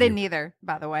 I believe I didn't you. either,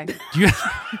 by the way. Do you,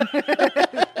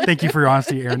 thank you for your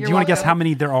honesty, Aaron. You're Do you want to guess welcome. how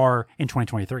many there are in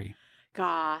 2023?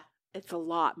 God, it's a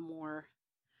lot more.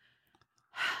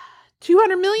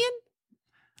 200 million?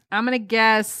 I'm going to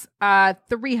guess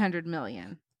 300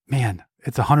 million. Man,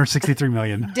 it's 163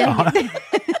 million. Dang it.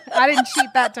 I didn't cheat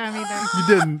that time either. You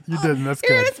didn't. That's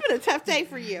Aaron, good. it's been a tough day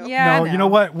for you. Yeah, No, I you know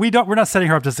what? We're not setting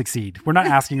her up to succeed. We're not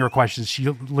asking her questions. She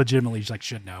legitimately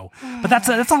should know. But that's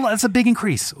a big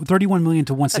increase. 31 million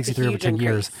to 163 over huge 10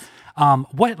 years.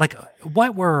 When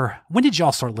did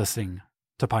y'all start listening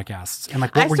to podcasts? And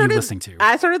what were you listening to?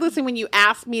 I started listening when you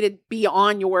asked me to be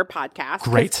on your podcast. 'Cause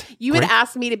Great. You Great. had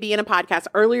asked me to be in a podcast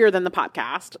earlier than the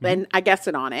podcast, and I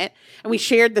guested on it. And we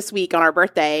shared this week on our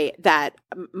birthday that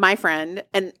my friend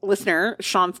and listener,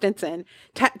 Sean Stinson,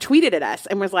 tweeted at us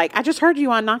and was like, I just heard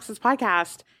you on Knox's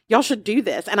podcast. Y'all should do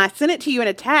this. And I sent it to you in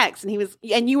a text, and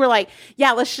you were like,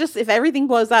 yeah, let's just, if everything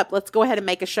blows up, let's go ahead and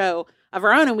make a show of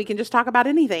our own and we can just talk about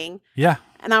anything. Yeah.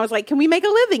 And I was like, can we make a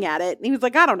living at it? And he was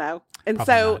like, I don't know. And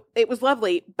Probably so not. it was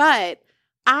lovely. But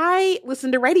I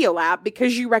listened to Radiolab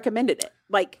because you recommended it.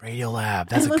 Radiolab.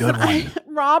 That's and a good one.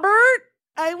 Robert,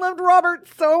 I loved Robert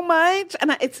so much.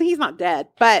 And he's not dead,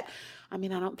 but I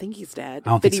mean, I don't think he's dead.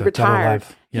 I don't but think he so. Dead or retired.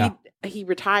 alive. Yeah. He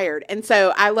retired. And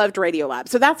so I loved Radiolab.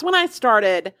 So that's when I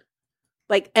started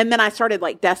and then I started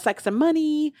Death, Sex, and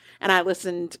Money. And I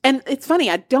listened. And it's funny,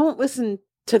 I don't listen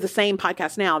to the same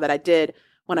podcast now that I did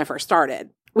when I first started,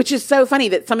 which is so funny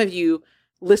that some of you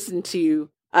listened to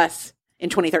us in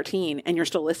 2013 and you're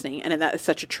still listening. And that is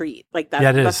such a treat. That,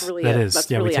 Yeah, it is. That's really that a, is. that's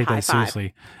Yeah, really we a take high that five.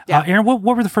 seriously. Yeah. Aaron, what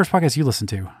were the first podcasts you listened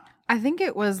to? I think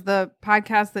it was the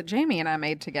podcast that Jamie and I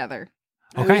made together.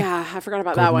 Okay. Oh, yeah, I forgot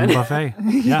about Golden that Moon one. Buffet.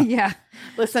 Yeah. Yeah.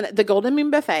 Listen, the Golden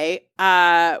Moon Buffet,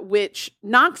 which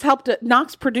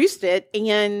Knox produced it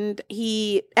and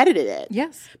he edited it.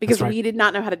 Yes. Because That's right. we did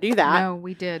not know how to do that. No,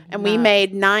 we did. And we not.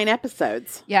 made 9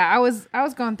 episodes. Yeah, I was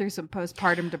going through some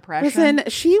postpartum depression. Listen,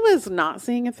 she was not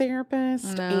seeing a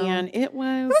therapist, No. and it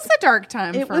was it was a dark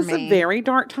time it for was me. a very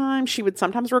dark time. She would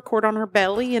sometimes record on her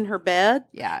belly in her bed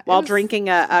it while was- drinking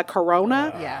a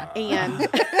Corona. Yeah. And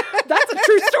that's a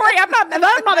true story. I'm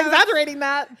not exaggerating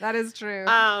that. That is true.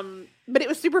 But it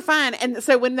was super fun. And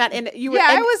so when that ended, you were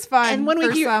Yeah, and- it was fun And when for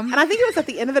we some. and I think it was at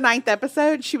the end of the 9th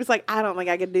episode, she was like, "I don't think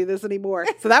I can do this anymore."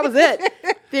 So that was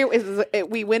it.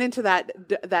 We went into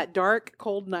that dark,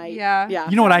 cold night. Yeah. yeah.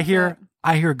 You know what I hear?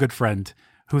 I hear a good friend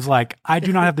who's like, I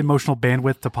do not have the emotional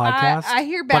bandwidth to podcast. I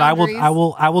hear but I boundaries.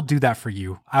 will do that for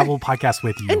you. I will podcast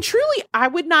with you. And truly, I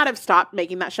would not have stopped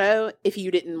making that show if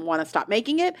you didn't want to stop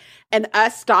making it. And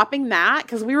us stopping that,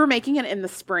 because we were making it in the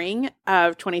spring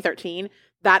of 2013,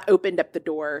 that opened up the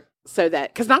door so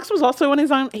that, because Knox was also on his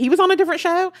own, he was on a different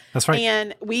show. That's right.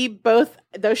 And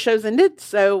those shows ended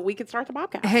so we could start the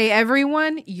podcast. Hey,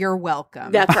 everyone, you're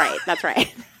welcome. That's right. That's right.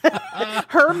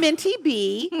 Her mentee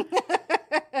bee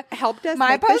helped us.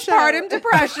 My make the show. postpartum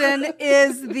depression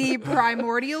is the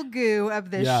primordial goo of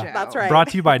this show. That's right. Brought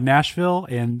to you by Nashville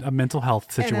and a mental health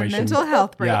And situation. a mental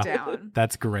health Yeah. breakdown.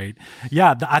 That's great.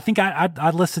 Yeah, I think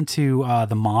I listened to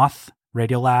The Moth,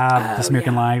 Radiolab, This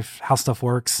American Life, How Stuff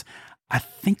Works. I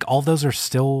think all those are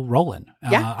still rolling.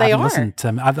 Yeah, they are. Listened to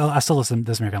them. I still listen to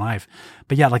This American Life.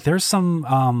 But yeah, there's some,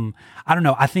 I don't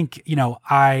know. I think,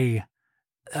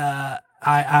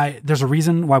 there's a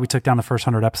reason why we took down the first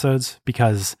 100 episodes,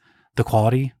 because the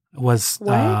quality was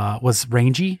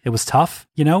rangy. It was tough.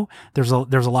 There's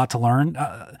a lot to learn.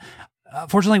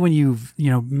 Fortunately, when you've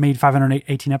made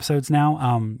 518 episodes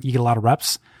now, you get a lot of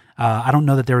reps. I don't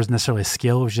know that there was necessarily a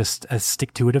skill. It was just a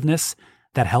stick-to-itiveness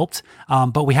that helped.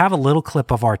 But we have a little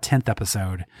clip of our 10th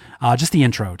episode, just the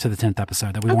intro to the 10th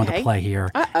episode that we wanted to play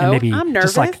here. And maybe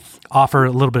just offer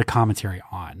a little bit of commentary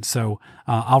on. So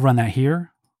I'll run that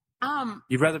here.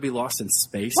 You'd rather be lost in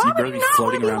space? You'd rather be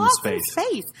floating around in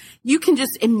space? You can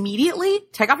just immediately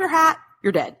take off your hat.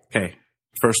 You're dead. Okay.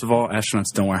 First of all,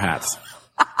 astronauts don't wear hats.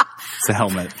 It's a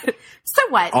helmet. So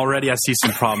what? Already I see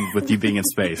some problems with you being in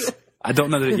space. I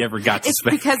don't know that you ever got to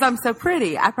space. It's because I'm so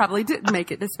pretty. I probably didn't make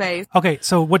it to space. Okay,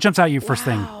 so what jumps out at you first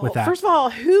thing with that? First of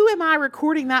all, who am I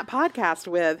recording that podcast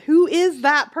with? Who is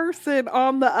that person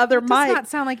on the other mic? Does not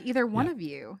sound like either one of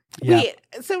you. Yeah. Wait,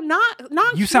 so not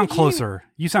you sound closer.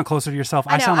 You sound closer to yourself.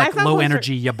 I sound like low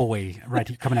energy, ya boy,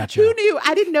 right coming at you. Who knew?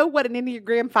 I didn't know what an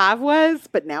Enneagram 5 was,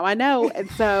 but now I know. And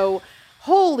so,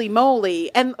 holy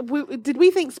moly! And did we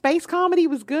think space comedy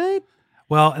was good?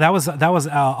 Well, that was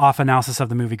off analysis of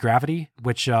the movie Gravity,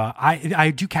 which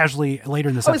I do casually later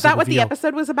in this episode. Is that what the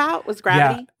episode was about? Was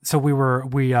Gravity? Yeah. So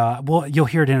well, you'll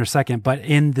hear it in a second, but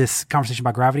in this conversation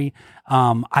about Gravity,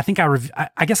 I think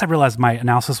I guess I realized my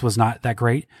analysis was not that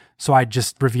great. So I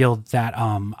just revealed that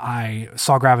I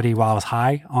saw Gravity while I was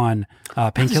high on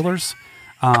painkillers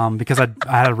because I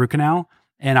had a root canal.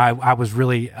 And I was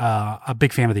really a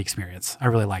big fan of the experience. I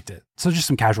really liked it. So just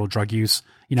some casual drug use,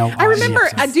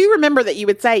 I do remember that you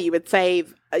would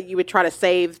try to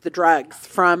save the drugs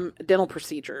from dental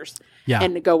procedures,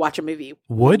 and go watch a movie.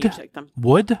 Would? Oh,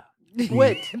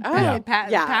 yeah.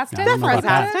 Past tense. Definitely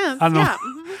past tense. I don't know. Yeah.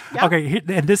 Yeah. Okay,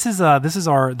 and this is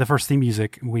the first theme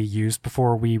music we used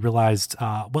before we realized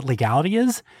what legality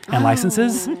is and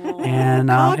licenses, and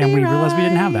we realized we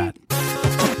didn't have that.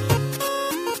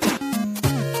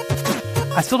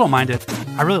 I still don't mind it.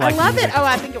 I really like it. I love it. Oh,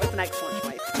 I think it was an excellent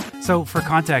choice. So for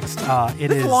context,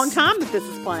 it's a long time that this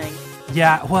is playing.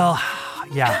 Yeah, well,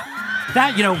 yeah.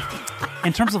 That,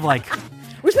 in terms of like...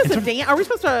 We're supposed to dance? Are we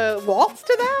supposed to waltz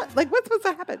to that? Like, what's supposed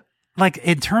to happen? Like,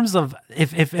 in terms of,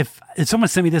 if someone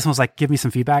sent me this and was like, give me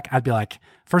some feedback, I'd be like,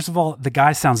 first of all, the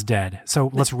guy sounds dead, so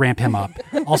let's ramp him up.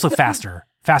 Also faster,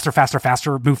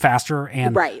 move faster.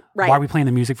 And right. Why are we playing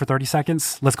the music for 30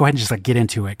 seconds? Let's go ahead and just get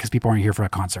into it because people aren't here for a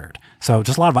concert. So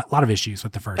just a lot of issues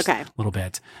with the first little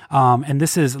bit. And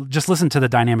this is, just listen to the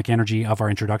dynamic energy of our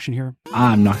introduction here.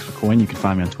 I'm Knox McCoy, and you can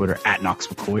find me on Twitter at Knox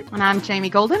McCoy. And I'm Jamie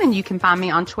Golden, and you can find me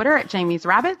on Twitter at Jamie's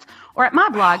Rabbits or at my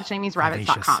blog,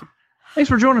 jamiesrabbits.com. Thanks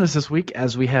for joining us this week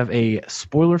as we have a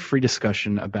spoiler-free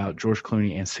discussion about George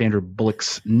Clooney and Sandra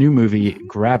Bullock's new movie,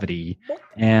 Gravity.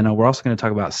 And we're also going to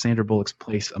talk about Sandra Bullock's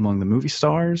place among the movie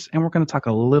stars, and we're going to talk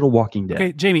a little Walking Dead.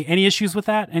 Okay, Jamie, any issues with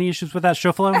that? Any issues with that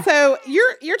show flow? So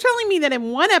you're telling me that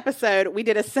in one episode, we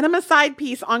did a cinema side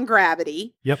piece on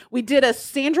Gravity. Yep. We did a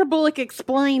Sandra Bullock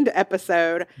Explained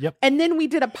episode. Yep. And then we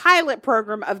did a pilot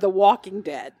program of The Walking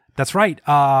Dead. That's right.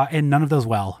 And none of those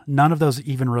well. None of those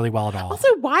even really well at all.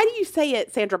 Also, why do you say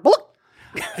it, Sandra Bullock?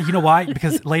 You know why?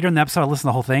 Because later in the episode, I listened to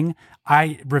the whole thing.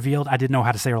 I revealed I didn't know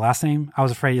how to say her last name. I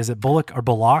was afraid, is it Bullock or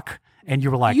Bullock? And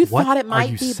you were like, what thought it might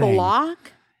are you be saying?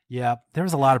 Bullock? Yeah, there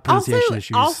was a lot of pronunciation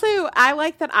issues. Also, I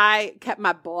like that I kept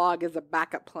my blog as a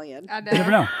backup plan. I know. You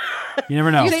never know. You never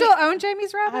know. You still own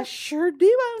Jamie's Rabbit? I sure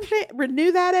do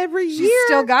renew that every year. She's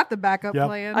still got the backup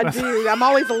plan. I do. I'm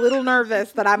always a little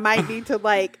nervous that I might need to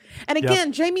and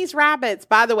again, Jamie's Rabbits,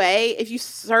 by the way, if you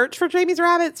search for Jamie's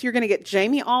Rabbits, you're going to get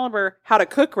Jamie Oliver, How to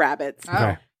Cook Rabbits.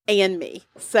 Okay. And me.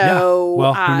 So,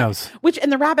 well, who knows?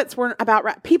 And the rabbits weren't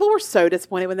about people were so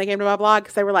disappointed when they came to my blog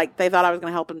because they were like, they thought I was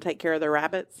going to help them take care of their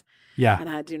rabbits. Yeah. And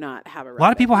I do not have a rabbit. A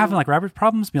lot of people having rabbit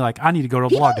problems be like, I need to go to a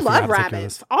blog to figure out how to take care of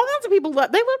this. All kinds of people they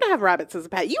love to have rabbits as a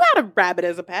pet. You had a rabbit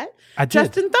as a pet. I did.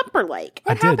 Justin Thumperlake.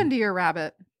 What happened to your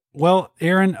rabbit? Well,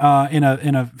 Aaron, in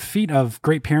a feat of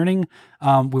great parenting,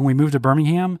 when we moved to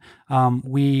Birmingham,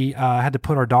 we had to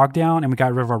put our dog down, and we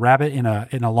got rid of our rabbit in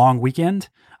a long weekend.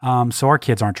 So our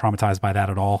kids aren't traumatized by that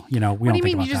at all. We don't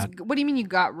think about that. What do you mean you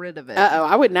got rid of it?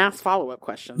 I wouldn't ask follow-up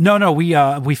questions. No, we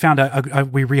found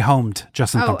we rehomed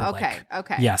Justin Thumperlake.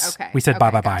 Okay. Yes, okay. we said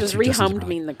bye. Does rehomed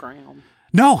mean the ground?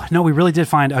 No, we really did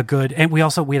find a good, and we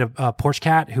had a porch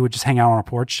cat who would just hang out on our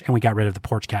porch, and we got rid of the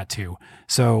porch cat too.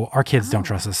 So our kids don't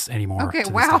trust us anymore. Okay,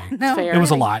 to wow, this day. no, it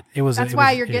was a lot. That's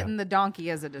why you're getting the donkey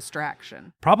as a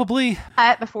distraction. Probably.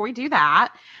 Before we do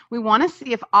that, we want to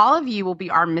see if all of you will be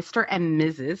our Mr. and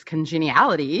Mrs.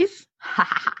 Congenialities.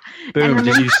 Boom. And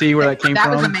Did you see where that came that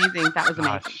from? was amazing. That was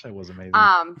amazing. Gosh, that was amazing.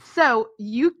 So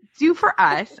you do for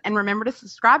us, and remember to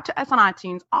subscribe to us on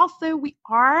iTunes. Also, we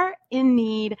are in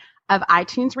need of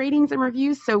iTunes ratings and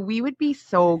reviews, so we would be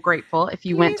so grateful if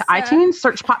you went to iTunes,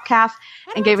 search Popcast,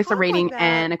 and gave us a rating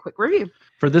and a quick review.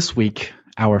 For this week,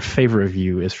 our favorite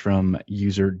review is from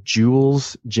user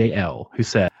Jules JL, who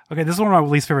said, Okay, this is one of my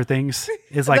least favorite things.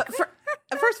 Is like,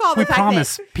 First of all, we the fact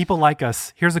promise people like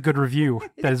us. Here's a good review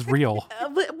that is real.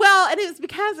 well, and it was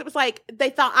because it was like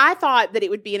I thought that it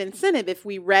would be an incentive if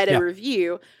we read a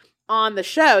review on the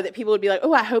show that people would be like,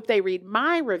 oh, I hope they read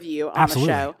my review on the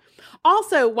show.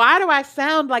 Also, why do I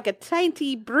sound like a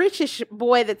tiny British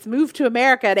boy that's moved to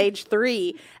America at age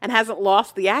 3 and hasn't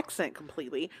lost the accent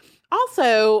completely?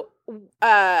 Also,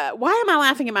 why am I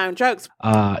laughing at my own jokes?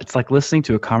 It's like listening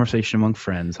to a conversation among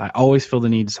friends. I always feel the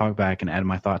need to talk back and add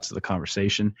my thoughts to the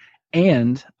conversation.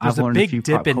 And I've learned a few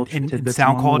dip pop culture in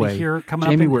sound quality here coming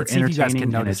Jamie, up. we're See if you guys can entertaining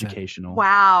and notice educational.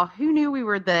 Wow, who knew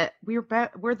we're the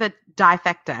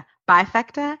difecta?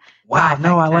 Bifecta? Wow,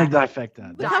 no, I like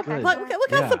Difecta. difecta.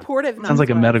 Look how supportive. Sounds like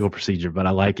a Knox medical procedure, but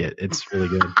I like it. It's really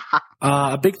good.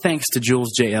 A big thanks to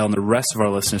Jules JL and the rest of our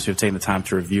listeners who have taken the time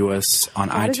to review us on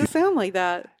Why does iTunes. it sound like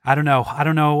that? I don't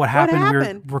know what happened. We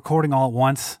happened? were recording all at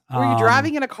once. Were you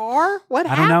driving in a car? What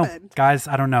I don't happened? know, guys.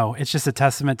 I don't know. It's just a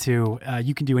testament to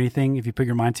you can do anything if you put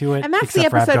your mind to it. And that's the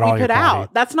except for have episode good we audio put quality.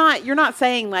 out. That's not, you're not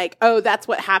saying like, oh, that's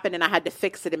what happened and I had to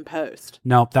fix it in post.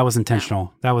 Nope, that was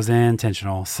intentional. That was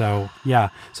intentional. So yeah.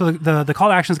 So the call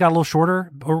to actions got a little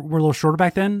shorter, or were a little shorter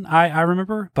back then. I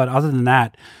remember, but other than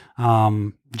that,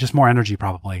 just more energy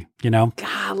probably. You know.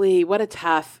 Golly, what a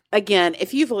tough. Again,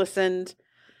 if you've listened,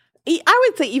 I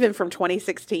would say even from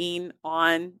 2016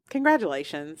 on,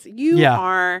 congratulations. You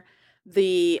are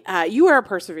you are a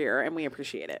perseverer, and we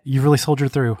appreciate it. You really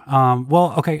soldiered through.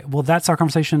 Well, okay. Well, that's our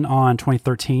conversation on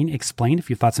 2013 Explained. If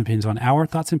you have thoughts and opinions on our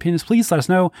thoughts and opinions, please let us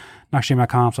know.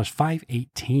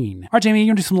 knoxjamie.com/518. All right, Jamie, you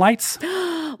want to do some lights?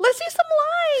 Let's do some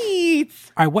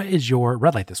lights. All right, what is your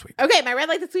red light this week? Okay, my red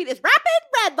light this week is rapid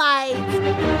red lights.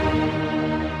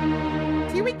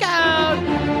 Here we go.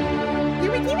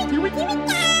 Here we go.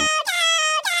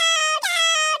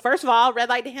 First of all, red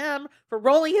light to him for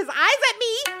rolling his eyes at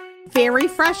me. Very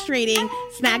frustrating.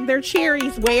 Snag their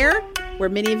cherries. Where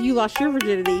many of you lost your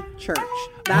virginity, church.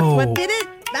 That's what did it.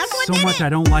 That's what so did much it. I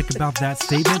don't like about that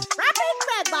statement. Rapid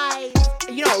red lights.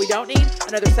 You know what we don't need?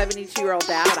 Another 72-year-old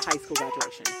dad at a high school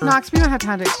graduation. Knox, we don't have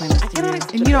time to explain this to you.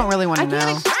 And you don't really want to know.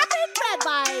 Rapid red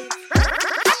lights.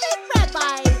 Rapid red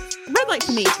lights. Red light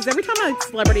to me, because every time a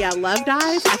celebrity I love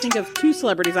dies, I think of 2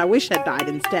 celebrities I wish had died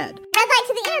instead. Red light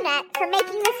to the internet for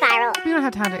making this viral. We don't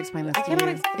have time to explain this to you.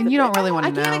 And you don't really want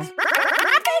to know. Rapid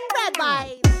red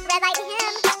lights. Red light to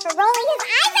him for rolling his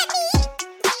eyes at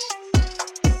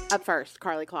me. Up first,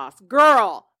 Carly Kloss.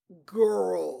 Girl.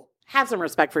 Have some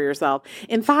respect for yourself.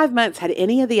 In 5 months, had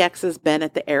any of the exes been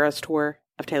at the Eras tour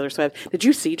of Taylor Swift? Did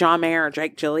you see John Mayer or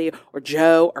Jake Gilly or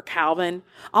Joe or Calvin?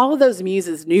 All of those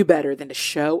muses knew better than to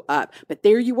show up. But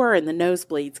there you were in the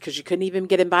nosebleeds because you couldn't even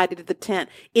get invited to the tent.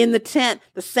 In the tent,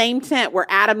 the same tent where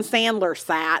Adam Sandler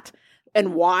sat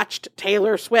and watched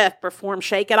Taylor Swift perform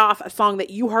Shake It Off, a song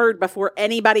that you heard before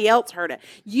anybody else heard it.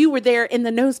 You were there in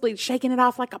the nosebleeds shaking it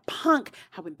off like a punk.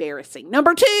 How embarrassing.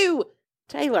 Number 2,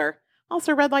 Taylor.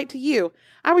 Also, red light to you.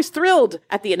 I was thrilled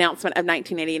at the announcement of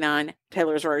 1989,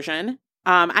 Taylor's version.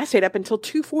 I stayed up until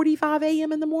 2:45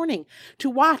 a.m. in the morning to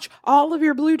watch all of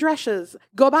your blue dresses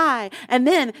go by. And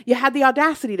then you had the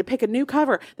audacity to pick a new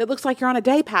cover that looks like you're on a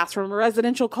day pass from a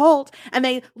residential cult. And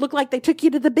they look like they took you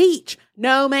to the beach.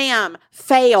 No, ma'am.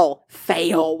 Fail.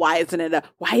 Why isn't it a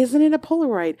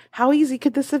Polaroid? How easy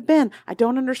could this have been? I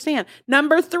don't understand.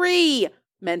 Number 3,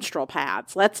 menstrual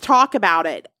pads. Let's talk about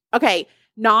it. Okay.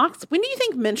 Knox, when do you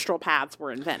think menstrual pads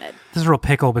were invented? This is a real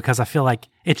pickle because I feel like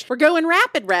we're going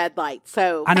rapid red light.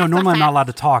 So I know normally I'm not allowed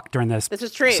to talk during this. This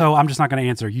is true. So I'm just not going to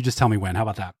answer. You just tell me when. How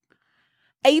about that?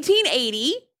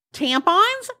 1880,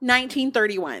 tampons,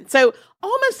 1931. So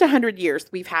almost 100 years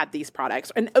we've had these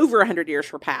products, and over 100 years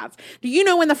for pads. Do you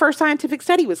know when the first scientific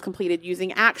study was completed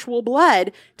using actual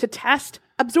blood to test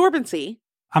absorbency?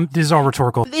 This is all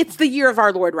rhetorical. It's the year of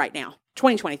our Lord right now,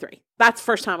 2023. That's the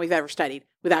first time we've ever studied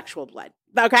with actual blood.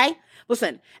 Okay?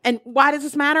 Listen, and why does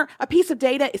this matter? A piece of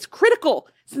data is critical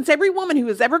since every woman who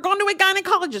has ever gone to a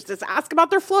gynecologist is asked about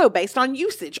their flow based on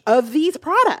usage of these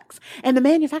products. And the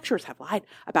manufacturers have lied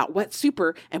about what's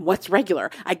super and what's regular.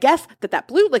 I guess that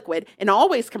blue liquid in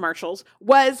Always commercials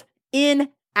was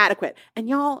inadequate. And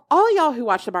y'all, all y'all who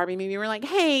watched the Barbie movie were like,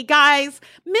 hey guys,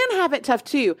 men have it tough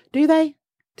too. Do they?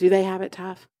 Do they have it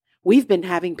tough? We've been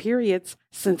having periods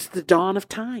since the dawn of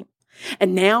time.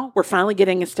 And now we're finally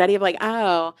getting a study of like,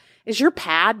 oh, is your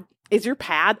pad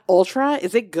ultra?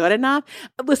 Is it good enough?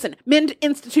 Listen, men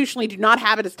institutionally do not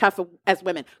have it as tough as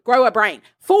women. Grow a brain.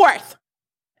 Fourth,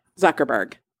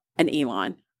 Zuckerberg and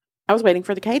Elon. I was waiting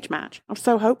for the cage match. I was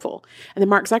so hopeful. And then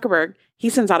Mark Zuckerberg, he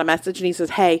sends out a message and he says,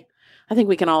 hey, I think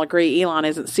we can all agree Elon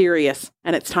isn't serious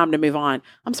and it's time to move on.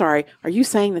 I'm sorry. Are you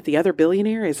saying that the other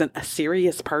billionaire isn't a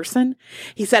serious person?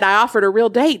 He said, I offered a real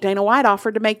date. Dana White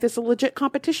offered to make this a legit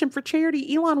competition for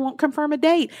charity. Elon won't confirm a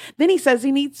date. Then he says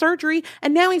he needs surgery.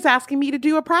 And now he's asking me to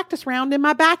do a practice round in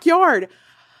my backyard.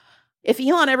 If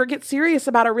Elon ever gets serious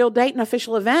about a real date and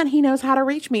official event, he knows how to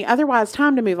reach me. Otherwise,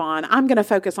 time to move on. I'm going to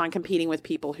focus on competing with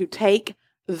people who take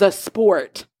the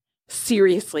sport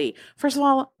seriously. First of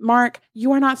all, Mark,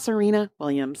 you are not Serena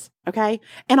Williams, okay?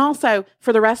 And also,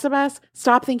 for the rest of us,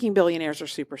 stop thinking billionaires are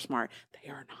super smart. They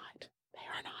are not.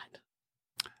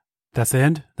 That's the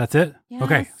end? That's it? Yes.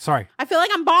 Okay, sorry. I feel like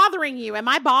I'm bothering you. Am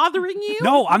I bothering you?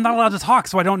 No, I'm not allowed to talk,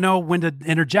 so I don't know when to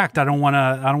interject. I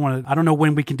don't know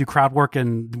when we can do crowd work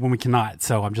and when we cannot.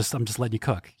 So I'm just letting you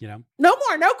cook, you know? No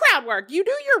crowd work. You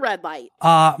do your red light.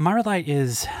 My red light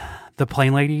is the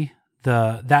plane lady,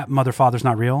 that mother father's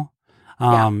not real.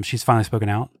 She's finally spoken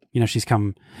out. You know, she's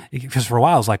come, because for a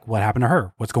while, it's like, what happened to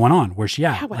her? What's going on? Where's she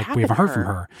at? Yeah, like, we haven't heard from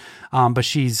her. But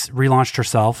she's relaunched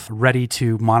herself, ready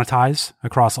to monetize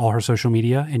across all her social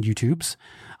media and YouTubes,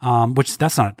 which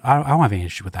that's not, I don't have any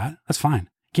issue with that. That's fine.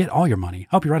 Get all your money.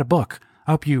 I hope you write a book.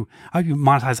 I hope you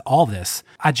monetize all this.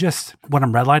 What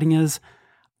I'm red lighting is,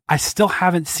 I still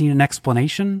haven't seen an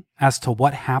explanation as to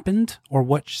what happened or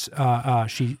what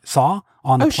she saw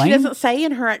on the plane. She doesn't say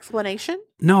in her explanation?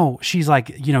 No, she's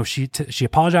like, you know, she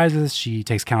apologizes. She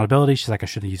takes accountability. She's like, I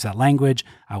shouldn't have used that language.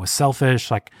 I was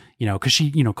selfish. Like, you know, because she,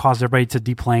 you know, caused everybody to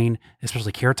deplane,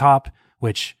 especially Carrot Top,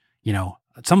 which, you know,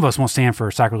 some of us won't stand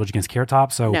for sacrilege against Carrot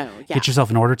Top. So Get yourself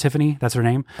in order, Tiffany. That's her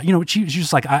name. You know, she's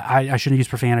just like, I shouldn't use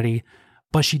profanity.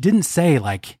 But she didn't say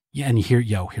like, yeah, and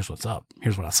here's what's up.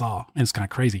 Here's what I saw. And it's kind of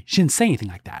crazy. She didn't say anything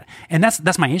like that. And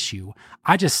that's my issue.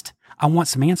 I want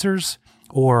some answers,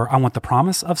 or I want the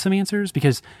promise of some answers,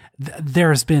 because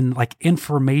there's been like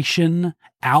information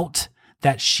out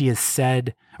that she has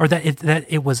said, or that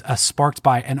it was sparked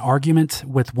by an argument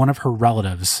with one of her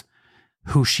relatives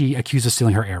who she accused of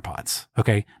stealing her AirPods.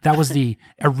 Okay. That was the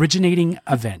originating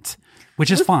event,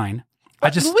 which is fine.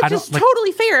 Which is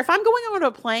totally fair. If I'm going on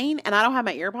a plane and I don't have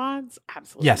my AirPods,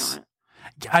 absolutely not.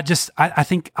 I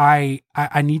think I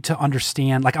need to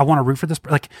understand, like, I want to root for this.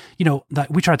 Like, you know,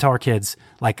 we try to tell our kids,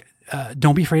 like,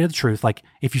 don't be afraid of the truth. Like,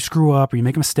 if you screw up or you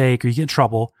make a mistake or you get in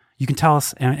trouble, you can tell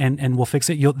us and we'll fix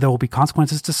it. There will be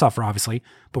consequences to suffer, obviously,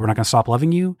 but we're not going to stop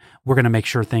loving you. We're going to make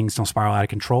sure things don't spiral out of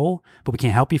control, but we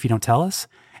can't help you if you don't tell us.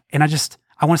 And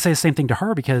I want to say the same thing to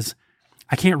her, because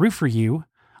I can't root for you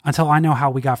until I know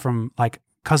how we got from like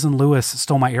Cousin Lewis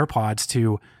stole my AirPods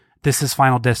to this is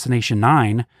Final Destination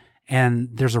 9. And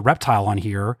there's a reptile on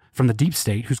here from the deep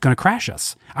state who's going to crash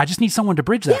us. I just need someone to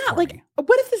bridge that for me.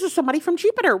 What if this is somebody from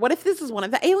Jupiter? What if this is one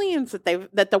of the aliens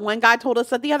that the one guy told us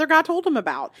that the other guy told him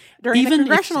about during the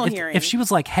congressional hearing? If she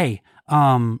was like, hey,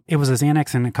 it was a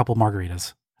Xanax and a couple of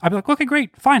margaritas, I'd be like, okay,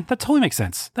 great, fine. That totally makes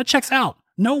sense. That checks out.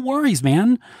 No worries,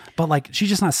 man. But like, she's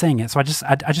just not saying it. So I just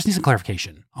need some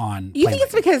clarification on. You think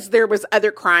it's because there was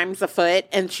other crimes afoot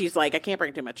and she's like, I can't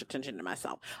bring too much attention to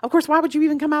myself. Of course, why would you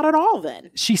even come out at all then?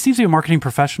 She seems to be a marketing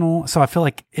professional. So I feel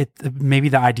like maybe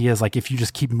the idea is like, if you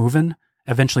just keep moving,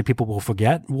 eventually people will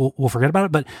forget. We'll forget about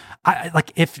it. But I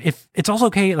like if it's also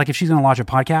okay, like if she's going to launch a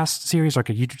podcast series, like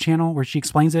a YouTube channel where she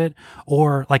explains it,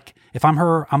 or like if I'm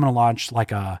her, I'm going to launch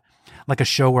like a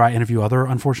show where I interview other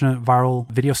unfortunate viral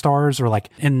video stars, or like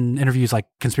in interviews like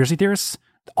conspiracy theorists.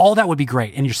 All that would be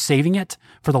great. And you're saving it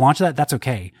for the launch of that. That's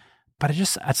okay. But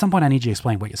at some point I need you to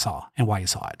explain what you saw and why you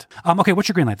saw it. Okay. What's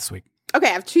your green light this week? Okay,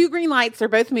 I have two green lights. They're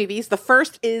both movies. The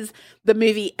first is the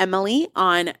movie Emily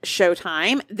on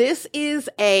Showtime. This is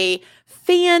a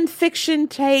fan fiction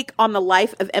take on the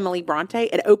life of Emily Bronte.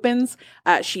 It opens,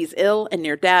 she's ill and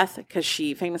near death because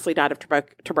she famously died of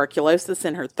tuberculosis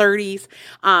in her 30s.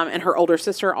 And her older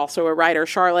sister, also a writer,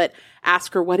 Charlotte,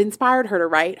 asked her what inspired her to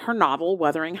write her novel,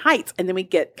 Wuthering Heights. And then we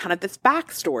get kind of this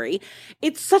backstory.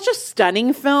 It's such a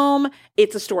stunning film.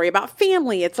 It's a story about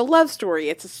family. It's a love story.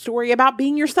 It's a story about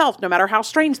being yourself, no matter how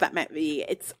strange that might be.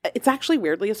 It's actually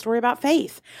weirdly a story about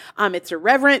faith. It's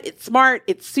irreverent. It's smart.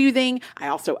 It's soothing. I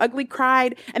also ugly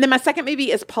cried. And then my second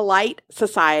movie is Polite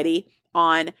Society.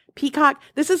 on Peacock.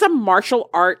 This is a martial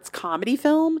arts comedy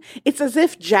film. It's as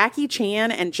if Jackie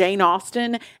Chan and Jane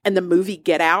Austen and the movie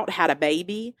Get Out had a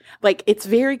baby. Like, it's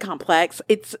very complex.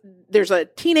 There's a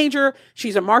teenager.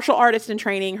 She's a martial artist in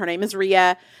training. Her name is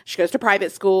Rhea. She goes to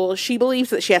private school. She believes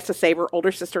that she has to save her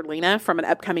older sister Lena from an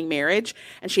upcoming marriage,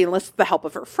 and she enlists the help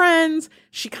of her friends.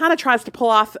 She kind of tries to pull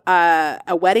off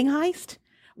a wedding heist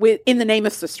in the name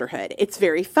of sisterhood. It's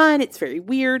very fun. It's very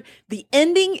weird. The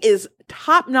ending is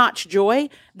top-notch joy.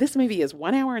 This movie is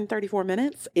 1 hour and 34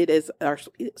 minutes. It is our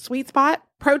sweet spot.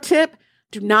 Pro tip,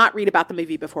 do not read about the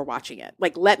movie before watching it.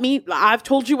 Like, I've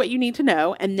told you what you need to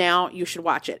know, and now you should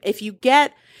watch it. You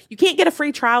can't get a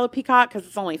free trial of Peacock because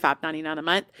it's only $5.99 a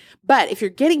month. But if you're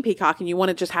getting Peacock and you want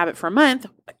to just have it for a month,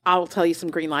 I'll tell you some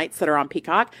green lights that are on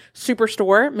Peacock.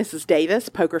 Superstore, Mrs. Davis,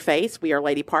 Poker Face, We Are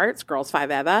Lady Parts, Girls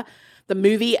 5 Eva, the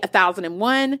movie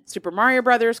 1001, Super Mario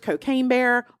Brothers, Cocaine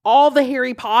Bear, all the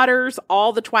Harry Potters,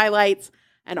 all the Twilights,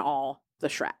 and all the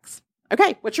Shreks.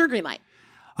 Okay, what's your green light?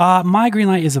 My green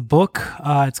light is a book.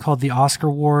 It's called The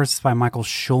Oscar Wars by Michael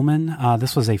Schulman.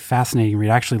 This was a fascinating read.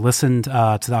 I actually listened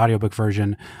to the audiobook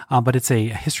version, but it's a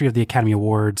history of the Academy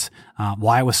Awards,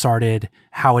 why it was started,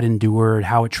 how it endured,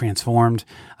 how it transformed.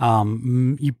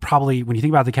 You probably, when you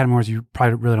think about the Academy Awards, you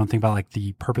probably really don't think about like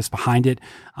the purpose behind it.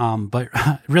 But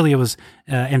really it was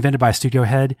invented by a studio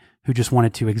head who just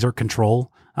wanted to exert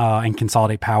control and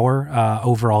consolidate power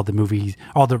over all the movies,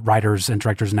 all the writers and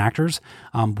directors and actors,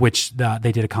 which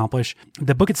they did accomplish.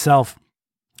 The book itself,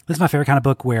 this is my favorite kind of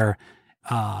book where,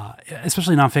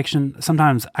 especially nonfiction,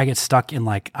 sometimes I get stuck in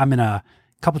like, I'm in a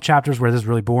couple chapters where this is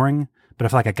really boring, but I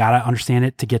feel like I gotta understand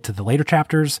it to get to the later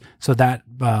chapters. So that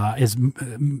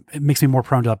it makes me more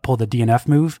prone to pull the DNF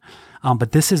move.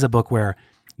 But this is a book where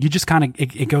you just kind of,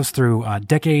 it goes through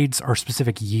decades or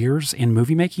specific years in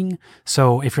movie making.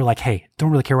 So if you're like, hey, don't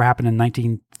really care what happened in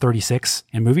 1936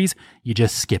 in movies, you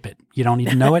just skip it. You don't need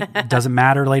to know it. It doesn't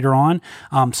matter later on.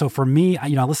 So for me, I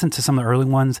listened to some of the early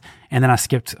ones and then I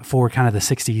skipped forward kind of the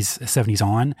 60s, 70s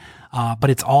on. But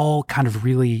it's all kind of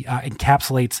really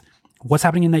encapsulates what's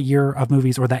happening in that year of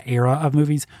movies or that era of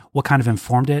movies, what kind of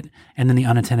informed it, and then the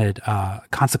unintended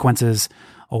consequences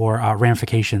or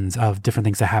ramifications of different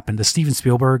things that happened. The Steven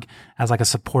Spielberg as like a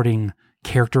supporting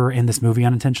character in this movie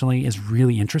unintentionally is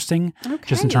really interesting,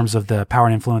 just in terms of the power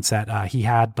and influence that he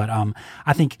had. But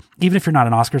I think even if you're not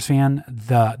an Oscars fan,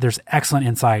 there's excellent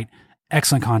insight,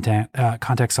 excellent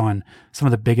context on some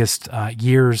of the biggest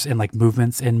years and like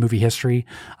movements in movie history.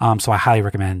 So I highly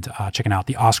recommend checking out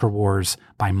The Oscar Wars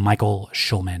by Michael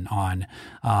Schulman on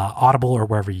Audible or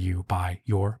wherever you buy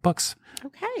your books.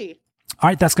 Okay. All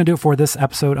right, that's going to do it for this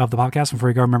episode of the podcast. Before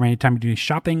you go, remember anytime you do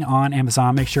shopping on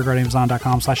Amazon, make sure you go to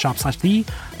amazon.com/shop/the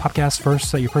podcast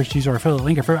first so that your purchase user or affiliate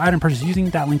link or favorite item purchase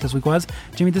using that link this week was.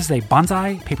 Jamie, this is a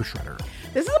bonsai paper shredder.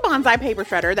 This is a bonsai paper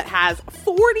shredder that has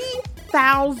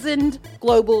 40,000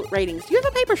 global ratings. Do you have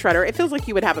a paper shredder? It feels like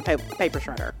you would have a paper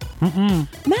shredder.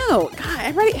 No. God,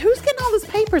 everybody, who's getting all this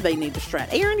paper they need to shred?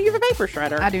 Aaron, do you have a paper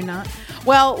shredder? I do not.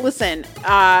 Well, listen,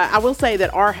 I will say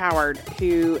that R. Howard,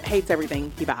 who hates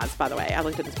everything he buys, by the way, I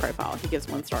looked at his profile. He gives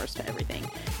 1 star to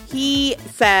everything. He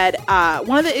said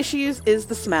one of the issues is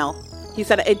the smell. He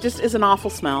said it just is an awful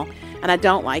smell, and I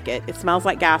don't like it. It smells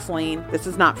like gasoline. This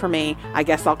is not for me. I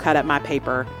guess I'll cut up my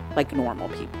paper like normal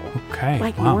people. Okay.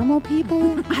 Like normal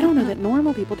people? I don't know that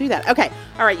normal people do that. Okay.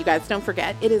 All right, you guys, don't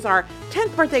forget, it is our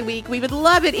 10th birthday week. We would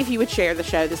love it if you would share the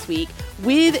show this week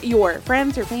with your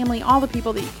friends, your family, all the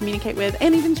people that you communicate with,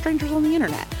 and even strangers on the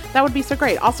internet. That would be so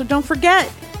great. Also, don't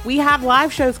forget, we have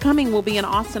live shows coming. We'll be in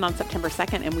Austin on September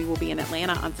 2nd, and we will be in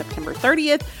Atlanta on September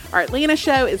 30th. Our Atlanta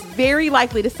show is very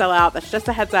likely to sell out. That's just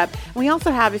a heads up. And we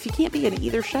also have, if you can't be in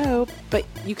either show, but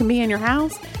you can be in your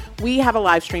house, we have a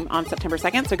live stream on September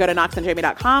 2nd. So go to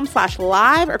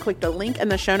knoxandjamie.com/live or click the link in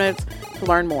the show notes to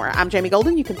learn more. I'm Jamie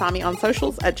Golden. You can find me on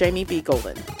socials at Jamie B.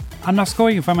 Golden. I'm Knox McCoy.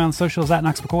 You can find me on socials at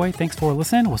Knox McCoy. Thanks for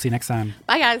listening. We'll see you next time.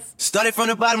 Bye, guys. Started from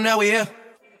the bottom, now we're here.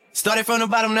 Started from the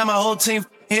bottom, now my whole team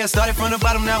here. Started from the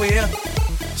bottom, now we're here.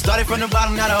 Started from the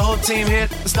bottom, now the whole team here.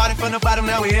 Started from the bottom,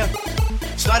 now we're here.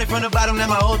 Started from the bottom, now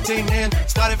my whole team here.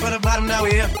 Started from the bottom, now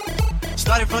we're here.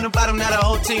 Started from the bottom, now the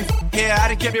whole team here. I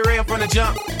done kept it real from the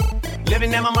jump.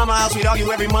 Living at my mama's house, we'd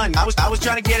argue every month. I was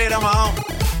trying to get it on my own.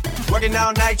 Working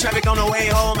all night, traffic on the way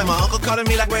home, and my uncle calling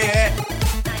me like, where you at?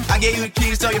 I gave you the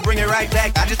keys, so you bring it right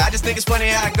back. I just think it's funny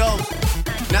how it goes.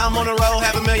 Now I'm on the road,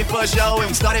 $500,000 for a show, and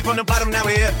we started from the bottom, now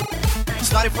we're here.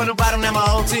 Started from the bottom, now my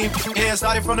whole team here.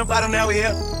 Started from the bottom, now we're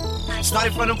here.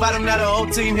 Started from the bottom, now the whole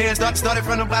team here. Started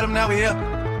from the bottom, now we're here.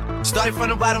 Started from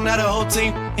the bottom, now the whole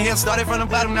team here. Started from the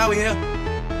bottom, now we're here.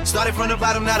 Started from the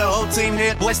bottom, now the whole team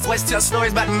here. Boys tell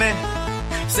stories about the man.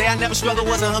 Say I never struggled,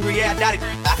 wasn't hungry, yeah, I doubt it.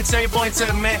 I can turn your boy into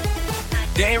a man.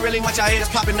 There ain't really much out here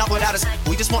that's popping up without us.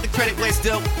 We just want the credit where it's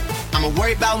due. I'ma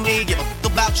worry about me, give a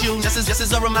fuck about you, just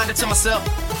as a reminder to myself.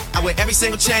 I wear every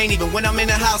single chain, even when I'm in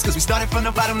the house, cause we started from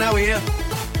the bottom, now we here.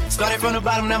 Started from the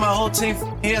bottom, now my whole team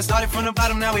here. Started from the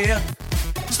bottom, now we here.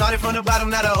 Started from the bottom,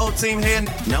 now the whole team here.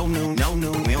 No, we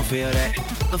don't feel that.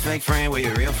 A fake friend, where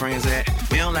your real friends at?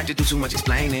 We don't like to do too much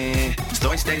explaining.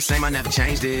 Story stay the same, I never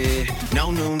changed it. No,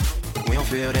 we don't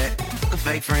feel that. A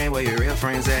fake friend, where your real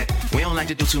friends at? We don't like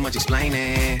to do too much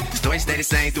explaining. Story stay the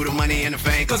same through the money and the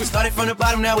fame. Cause we started from the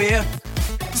bottom, now we here.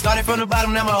 Started from the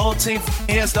bottom, now my whole team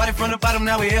here. Started from the bottom,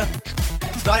 now we here.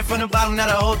 Started from the bottom, now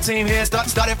the whole team here.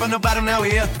 Started from the bottom, now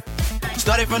we here.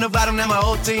 Started from the bottom, now my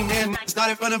whole team here.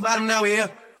 Started from the bottom, now we here.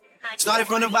 Started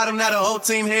from the bottom, now the whole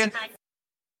team here.